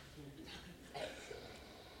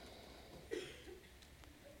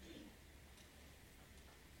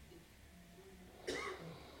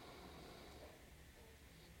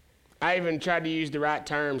 I even tried to use the right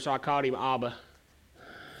term, so I called him Abba,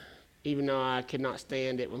 even though I could not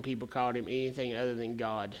stand it when people called him anything other than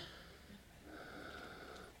God.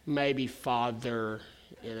 Maybe Father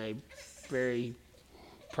in a very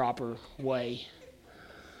proper way.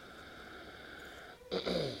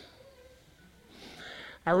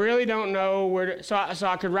 I really don't know where to, so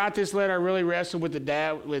I could write this letter. I really wrestled with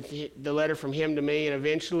the letter from him to me, and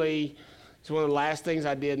eventually it's one of the last things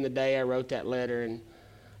I did in the day I wrote that letter, and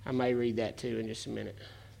I may read that too in just a minute.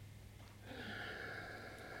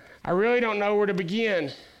 I really don't know where to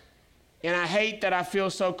begin, and I hate that I feel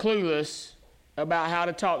so clueless about how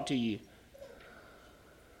to talk to you.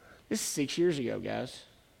 This is 6 years ago, guys.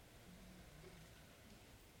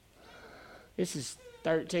 This is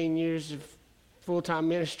 13 years of full-time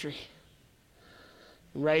ministry,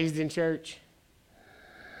 raised in church.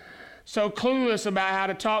 So clueless about how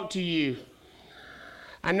to talk to you.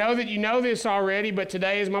 I know that you know this already, but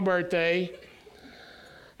today is my birthday.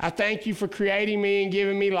 I thank you for creating me and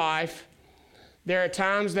giving me life. There are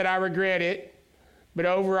times that I regret it, but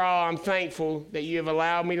overall I'm thankful that you have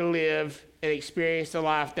allowed me to live and experience the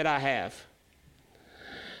life that I have.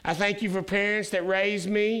 I thank you for parents that raised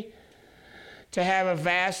me to have a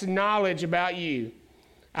vast knowledge about you.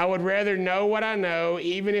 I would rather know what I know,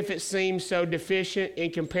 even if it seems so deficient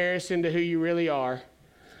in comparison to who you really are,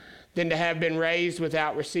 than to have been raised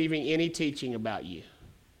without receiving any teaching about you.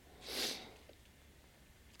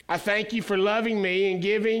 I thank you for loving me and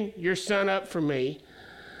giving your son up for me.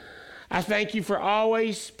 I thank you for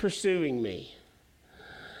always pursuing me.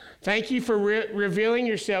 Thank you for revealing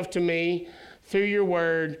yourself to me through your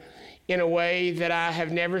word in a way that I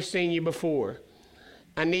have never seen you before.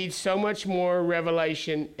 I need so much more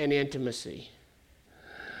revelation and intimacy.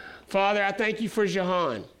 Father, I thank you for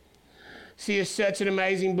Jahan. She is such an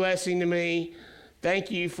amazing blessing to me. Thank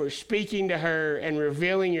you for speaking to her and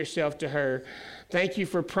revealing yourself to her. Thank you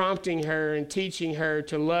for prompting her and teaching her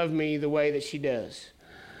to love me the way that she does.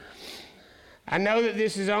 I know that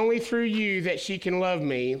this is only through you that she can love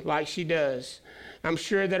me like she does. I'm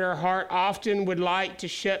sure that her heart often would like to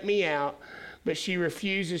shut me out, but she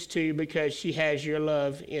refuses to because she has your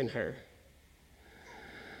love in her.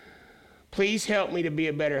 Please help me to be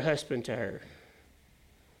a better husband to her.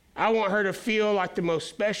 I want her to feel like the most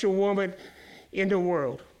special woman in the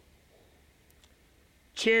world.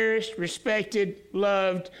 Cherished, respected,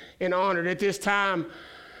 loved, and honored. At this time,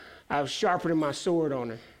 I was sharpening my sword on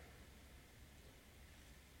her.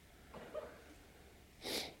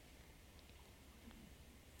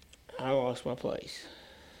 I lost my place.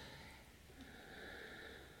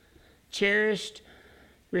 Cherished,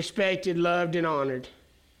 respected, loved, and honored.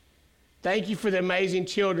 Thank you for the amazing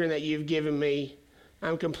children that you've given me.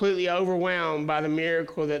 I'm completely overwhelmed by the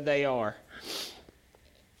miracle that they are.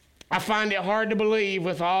 I find it hard to believe,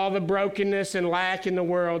 with all the brokenness and lack in the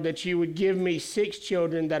world, that you would give me 6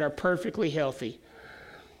 children that are perfectly healthy.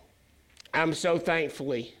 I'm so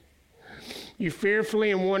thankful. You fearfully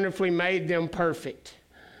and wonderfully made them perfect.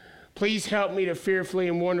 Please help me to fearfully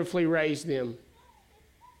and wonderfully raise them.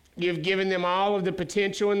 You've given them all of the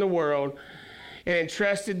potential in the world and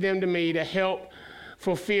entrusted them to me to help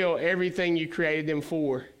fulfill everything you created them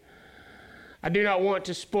for. I do not want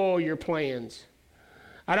to spoil your plans.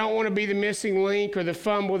 I don't want to be the missing link or the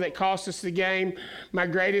fumble that cost us the game. My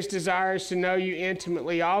greatest desire is to know you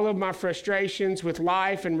intimately. All of my frustrations with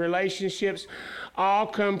life and relationships all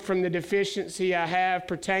come from the deficiency I have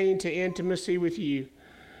pertaining to intimacy with you.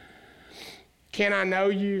 Can I know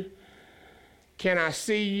you? Can I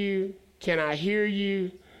see you? Can I hear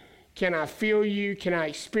you? Can I feel you? Can I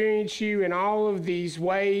experience you in all of these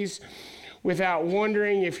ways without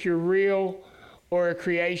wondering if you're real or a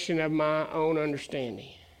creation of my own understanding?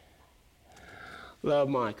 Love,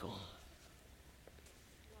 Michael.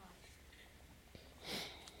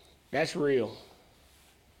 That's real.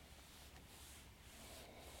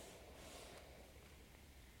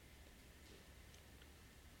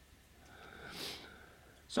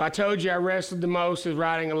 So I told you I wrestled the most with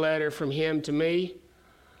writing a letter from him to me.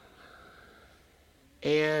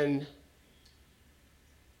 And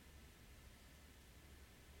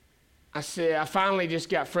I finally just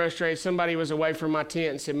got frustrated. Somebody was away from my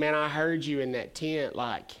tent and said, man, I heard you in that tent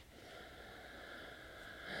like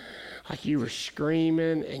you were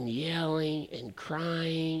screaming and yelling and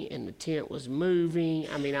crying and the tent was moving.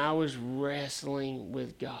 I mean, I was wrestling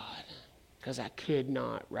with God because I could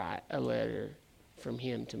not write a letter from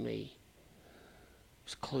him to me. I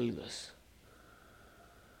was clueless.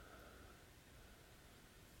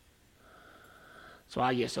 So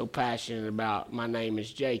I get so passionate about my name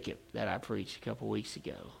is Jacob that I preached a couple weeks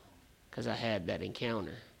ago because I had that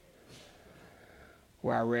encounter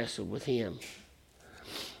where I wrestled with him.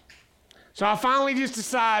 So I finally just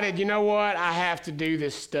decided, you know what, I have to do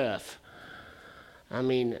this stuff. I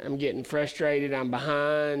mean, I'm getting frustrated, I'm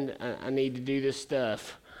behind, I need to do this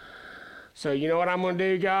stuff. So you know what I'm going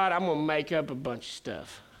to do, God? I'm going to make up a bunch of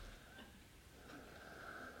stuff.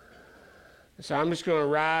 So I'm just going to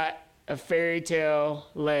write a fairy tale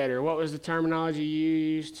letter. What was the terminology you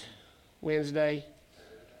used Wednesday?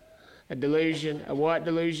 A delusion. A what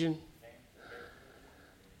delusion?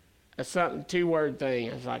 A something, two-word thing.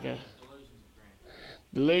 It's like a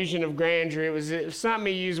delusion of grandeur. It was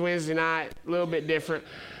something he used Wednesday night, a little bit different.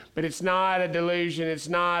 But it's not a delusion. It's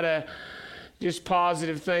not a just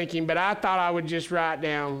positive thinking. But I thought I would just write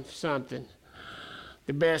down something,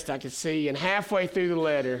 the best I could see. And halfway through the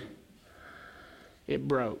letter, it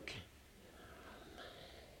broke.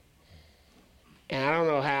 And I don't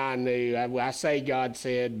know how I knew. I say God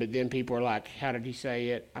said, but then people are like, how did he say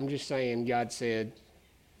it? I'm just saying God said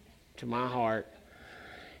to my heart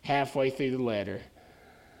halfway through the letter,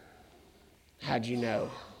 how'd you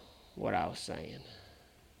know what I was saying?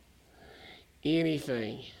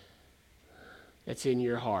 Anything that's in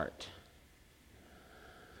your heart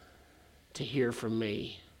to hear from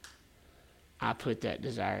me, I put that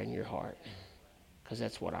desire in your heart because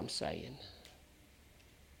that's what I'm saying.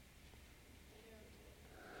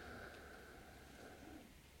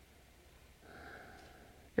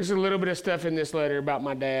 There's a little bit of stuff in this letter about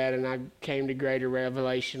my dad, and I came to greater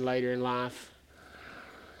revelation later in life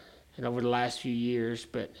and over the last few years,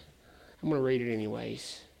 but I'm going to read it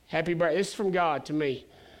anyways. Happy birthday. This is from God to me.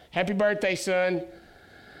 Happy birthday, son.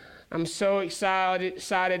 I'm so excited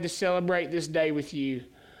to celebrate this day with you.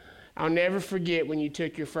 I'll never forget when you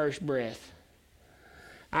took your first breath.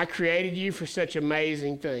 I created you for such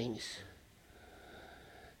amazing things.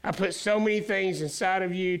 I put so many things inside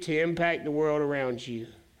of you to impact the world around you.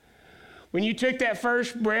 When you took that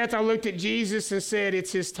first breath, I looked at Jesus and said,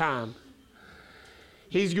 it's his time.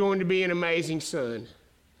 He's going to be an amazing son.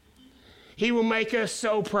 He will make us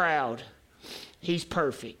so proud. He's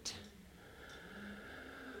perfect.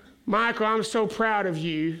 Michael, I'm so proud of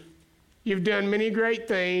you. You've done many great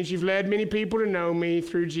things. You've led many people to know me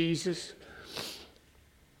through Jesus.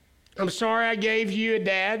 I'm sorry I gave you a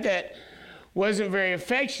dad that wasn't very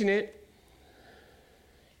affectionate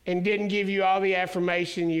and didn't give you all the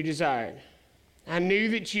affirmation you desired. I knew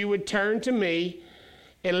that you would turn to me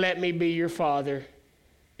and let me be your father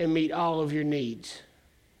and meet all of your needs.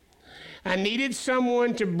 I needed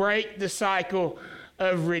someone to break the cycle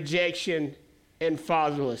of rejection and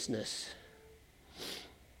fatherlessness.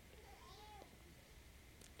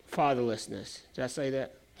 Fatherlessness. Did I say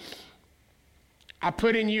that? I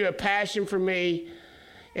put in you a passion for me,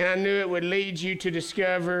 and I knew it would lead you to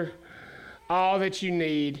discover all that you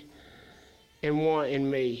need and want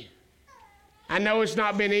in me. I know it's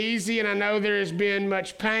not been easy, and I know there has been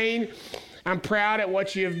much pain. I'm proud at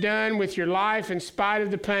what you have done with your life in spite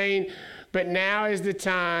of the pain, but now is the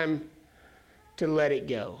time to let it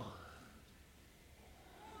go.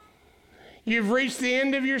 You've reached the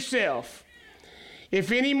end of yourself.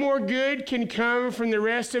 If any more good can come from the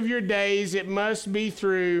rest of your days, it must be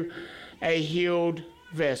through a healed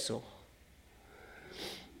vessel.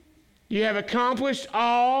 You have accomplished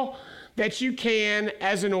all that you can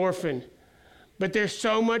as an orphan, but there's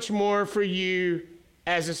so much more for you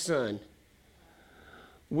as a son.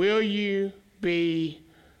 Will you be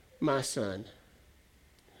my son?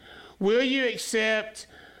 Will you accept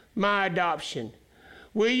my adoption?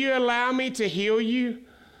 Will you allow me to heal you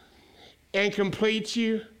and complete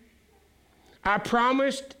you? I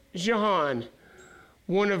promised Jahan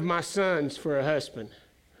one of my sons for a husband.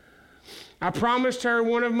 I promised her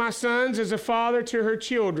one of my sons as a father to her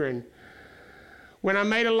children. When I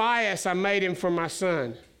made Elias, I made him for my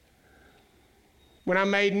son. When I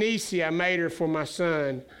made Nisi, I made her for my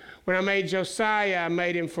son. When I made Josiah, I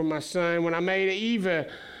made him for my son. When I made Eva,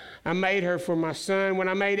 I made her for my son. When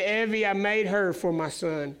I made Evie, I made her for my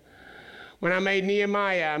son. When I made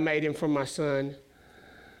Nehemiah, I made him for my son.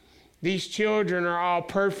 These children are all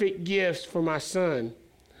perfect gifts for my son.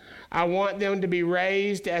 I want them to be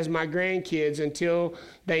raised as my grandkids until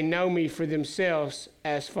they know me for themselves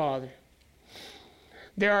as Father.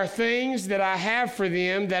 There are things that I have for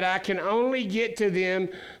them that I can only get to them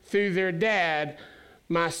through their dad,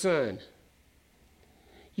 my son.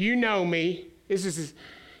 You know me. This is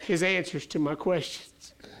his answers to my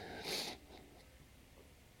questions.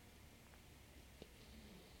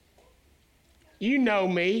 You know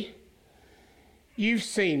me. You've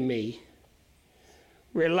seen me.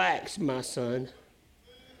 Relax, my son.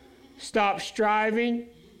 Stop striving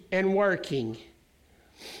and working.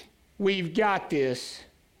 We've got this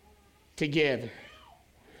together.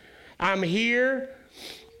 I'm here.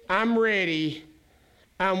 I'm ready.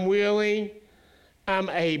 I'm willing. I'm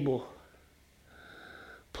able.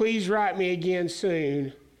 Please write me again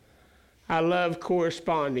soon. I love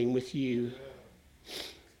corresponding with you.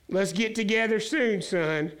 Let's get together soon,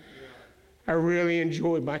 son. I really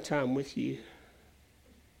enjoyed my time with you.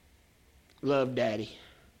 Love, Daddy.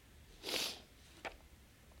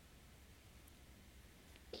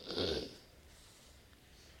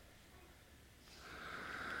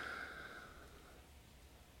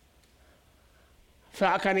 I feel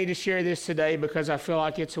like I need to share this today because I feel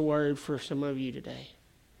like it's a word for some of you today.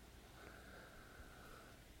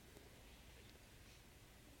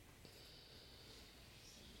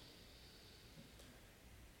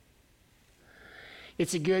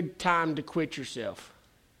 It's a good time to quit yourself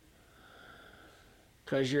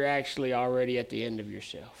because you're actually already at the end of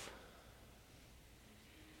yourself.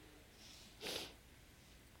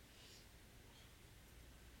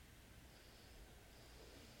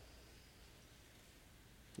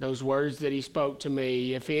 Those words that he spoke to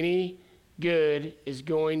me, if any good is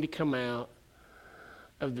going to come out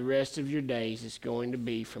of the rest of your days, it's going to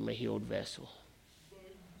be from a healed vessel.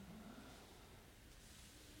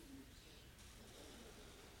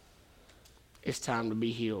 It's time to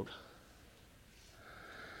be healed.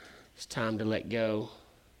 It's time to let go.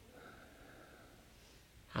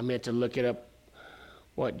 I meant to look it up,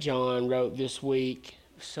 what John wrote this week.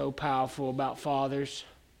 So powerful about fathers.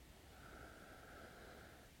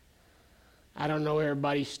 I don't know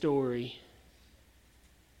everybody's story,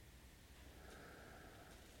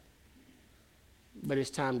 but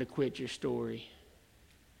it's time to quit your story.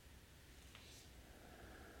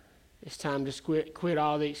 It's time to quit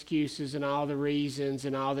all the excuses and all the reasons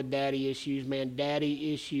and all the daddy issues. Man,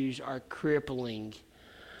 daddy issues are crippling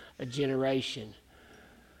a generation.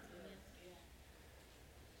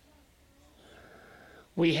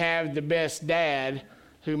 We have the best dad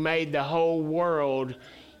who made the whole world,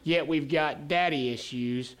 yet we've got daddy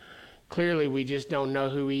issues. Clearly, we just don't know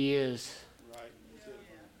who he is. Right.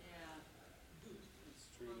 It's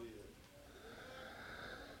truly it.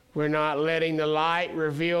 We're not letting the light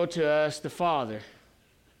reveal to us the Father.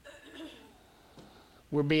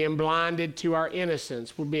 We're being blinded to our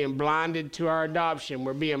innocence. We're being blinded to our adoption.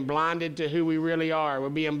 We're being blinded to who we really are. We're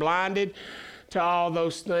being blinded to all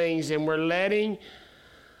those things, and we're letting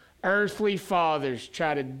earthly fathers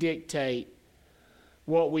try to dictate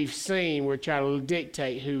what we've seen. We're trying to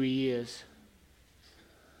dictate who he is.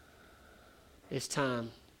 It's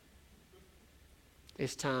time.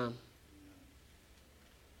 It's time.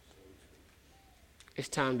 It's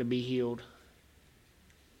time to be healed.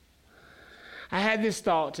 I had this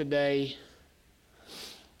thought today.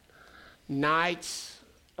 Nights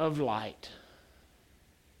of light.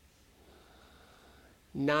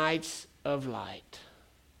 Nights of light.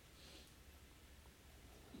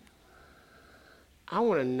 I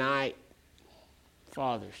want to knight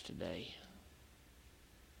fathers today.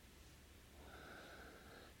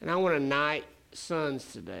 And I want to knight sons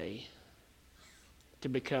today to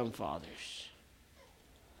become fathers.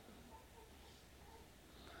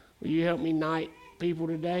 Will you help me knight people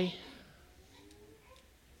today?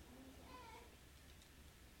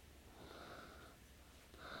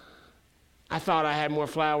 I thought I had more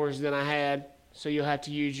flowers than I had, so you'll have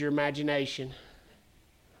to use your imagination.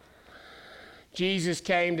 Jesus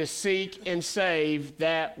came to seek and save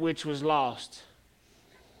that which was lost.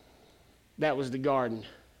 That was the garden.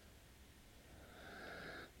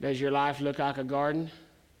 Does your life look like a garden?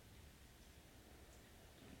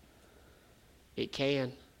 It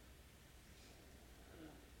can.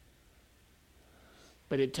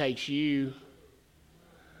 But it takes you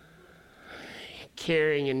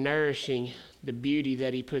caring and nourishing the beauty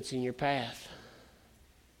that he puts in your path,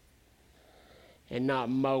 and not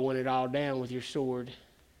mowing it all down with your sword.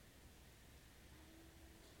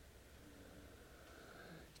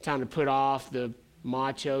 Time to put off the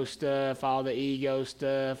macho stuff, all the ego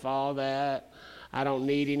stuff, all that. I don't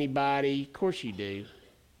need anybody. Of course you do.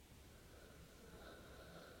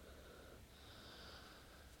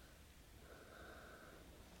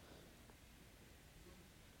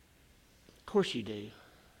 Of course you do.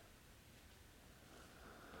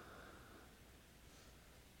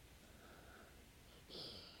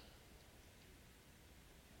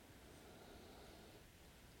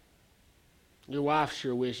 Your wife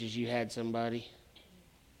sure wishes you had somebody.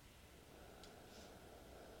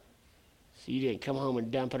 So you didn't come home and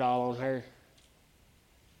dump it all on her.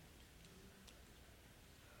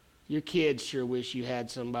 Your kids sure wish you had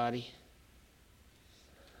somebody.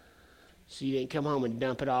 So you didn't come home and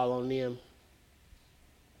dump it all on them.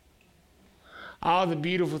 All the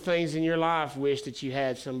beautiful things in your life wish that you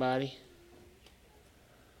had somebody.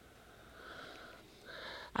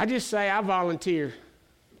 I just say I volunteer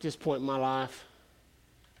at this point in my life.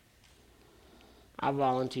 I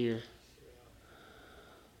volunteer.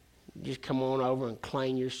 Just come on over and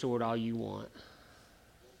claim your sword all you want.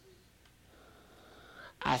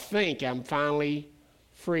 I think I'm finally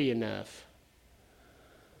free enough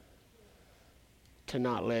to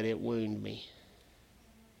not let it wound me.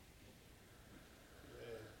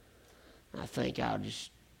 I think I'll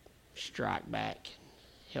just strike back,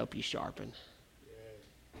 help you sharpen.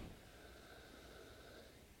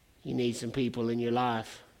 You need some people in your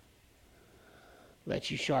life. Let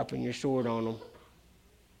you sharpen your sword on them.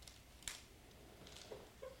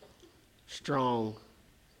 Strong,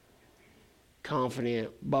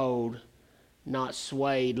 confident, bold, not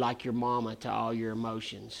swayed like your mama to all your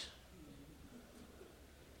emotions.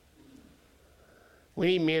 We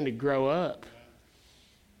need men to grow up.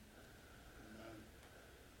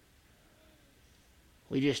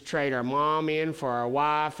 We just trade our mom in for our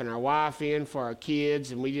wife and our wife in for our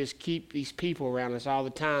kids, and we just keep these people around us all the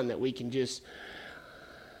time that we can just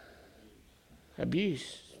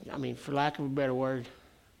abuse. I mean, for lack of a better word.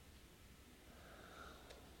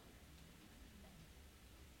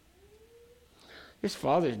 It's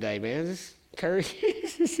Father's Day, man. This courage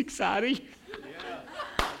is exciting.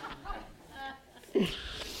 Yeah.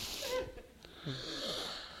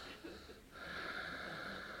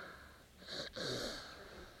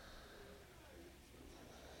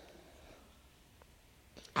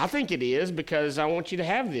 I think it is because I want you to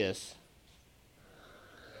have this.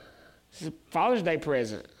 This is a Father's Day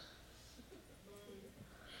present.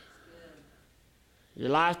 Your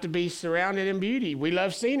life to be surrounded in beauty. We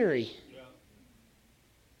love scenery.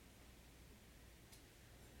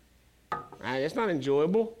 Right, it's not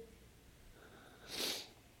enjoyable.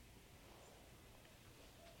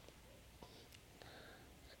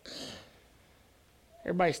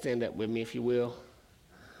 Everybody stand up with me if you will.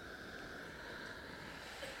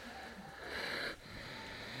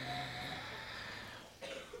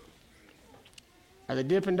 Are the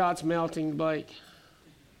Dippin' Dots melting, Blake?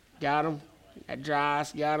 Got them? That dry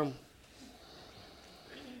ice, got them?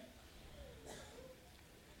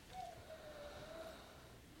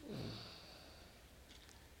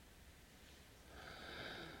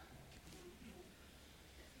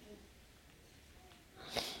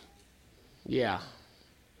 Yeah.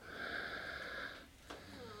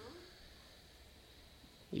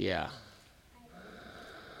 Yeah.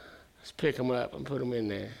 Let's pick them up and put them in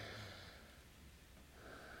there.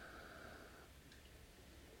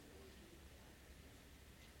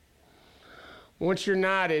 Once you're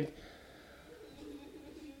knotted,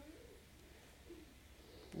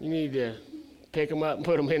 you need to pick them up and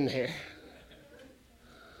put them in there.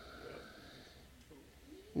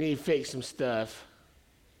 You need to fix some stuff.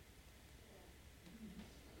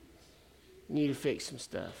 You need to fix some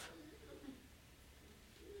stuff.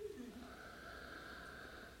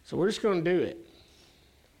 So we're just going to do it.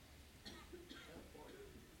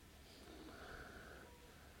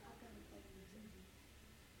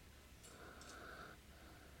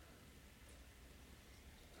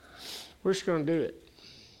 We're just going to do it.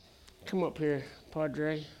 Come up here,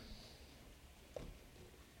 Padre.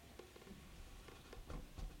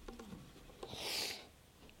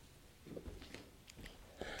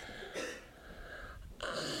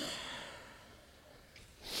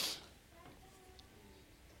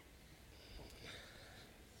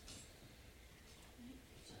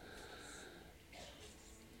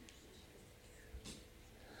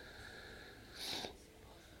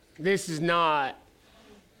 This is not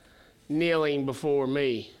kneeling before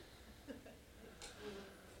me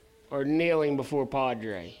or kneeling before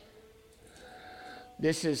Padre.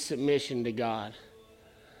 This is submission to God.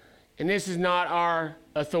 And this is not our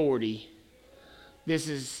authority. This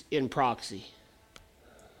is in proxy.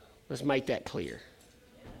 Let's make that clear.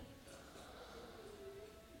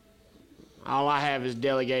 All I have is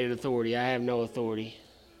delegated authority. I have no authority.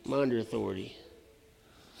 I'm under authority.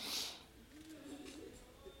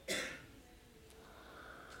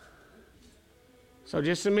 So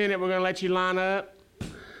just a minute, we're going to let you line up.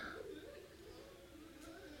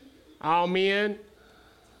 All men,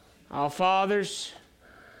 all fathers.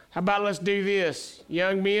 How about let's do this?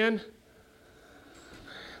 Young men,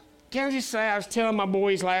 can I just say, I was telling my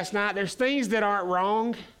boys last night, there's things that aren't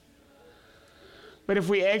wrong, but if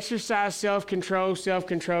we exercise self-control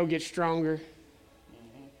gets stronger.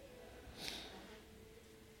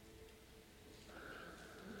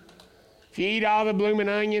 If you eat all the blooming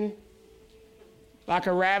onion like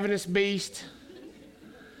a ravenous beast,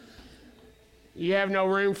 you have no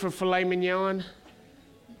room for filet mignon.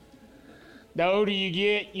 The older you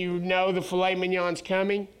get, you know the filet mignon's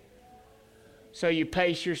coming, so you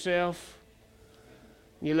pace yourself.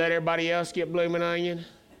 You let everybody else get blooming onion,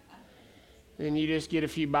 and you just get a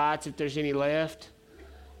few bites if there's any left,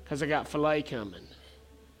 because I got filet coming.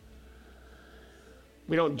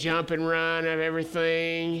 We don't jump and run of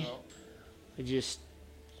everything. We just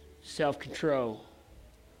self-control.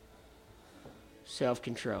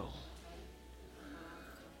 Self-control.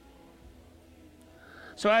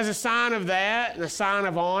 So as a sign of that, and a sign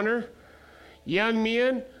of honor, young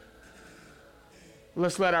men,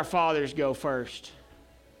 let's let our fathers go first.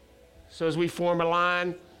 So as we form a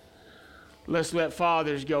line, let's let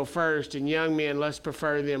fathers go first, and young men, let's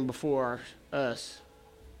prefer them before us.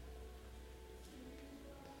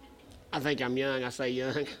 I think I'm young. I say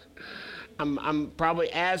young. I'm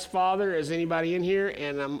probably as father as anybody in here,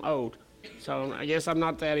 and I'm old. So I guess I'm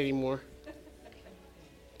not that anymore.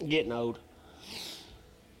 I'm getting old.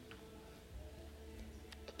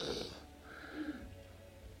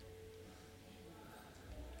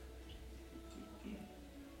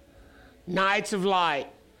 Nights of light.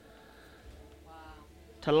 Wow.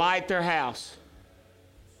 To light their house.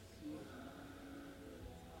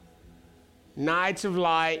 Nights of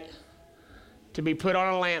light to be put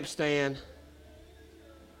on a lampstand.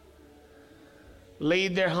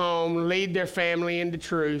 Lead their home, lead their family into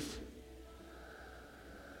truth.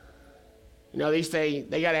 You know, these things,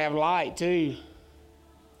 they got to have light too.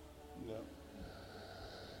 No.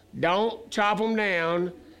 Don't chop them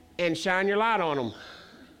down and shine your light on them.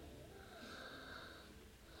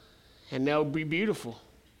 And they'll be beautiful.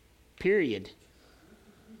 Period.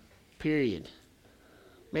 Period.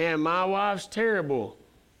 Man, my wife's terrible.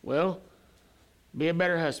 Well, be a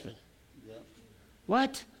better husband. Yep.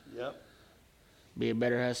 What? Yep. Be a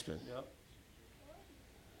better husband. Yep.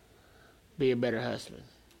 Be a better husband.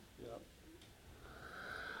 Yep.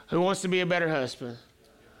 Who wants to be a better husband?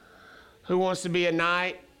 Who wants to be a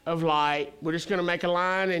night of light? We're just going to make a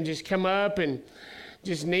line and just come up and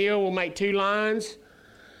just kneel. We'll make 2 lines.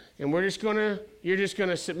 And you're just going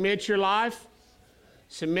to submit your life,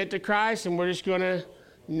 submit to Christ, and we're just going to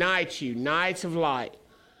knight you, nights of light.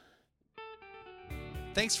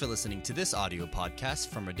 Thanks for listening to this audio podcast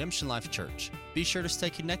from Redemption Life Church. Be sure to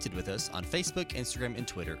stay connected with us on Facebook, Instagram, and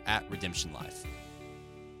Twitter @Redemption Life.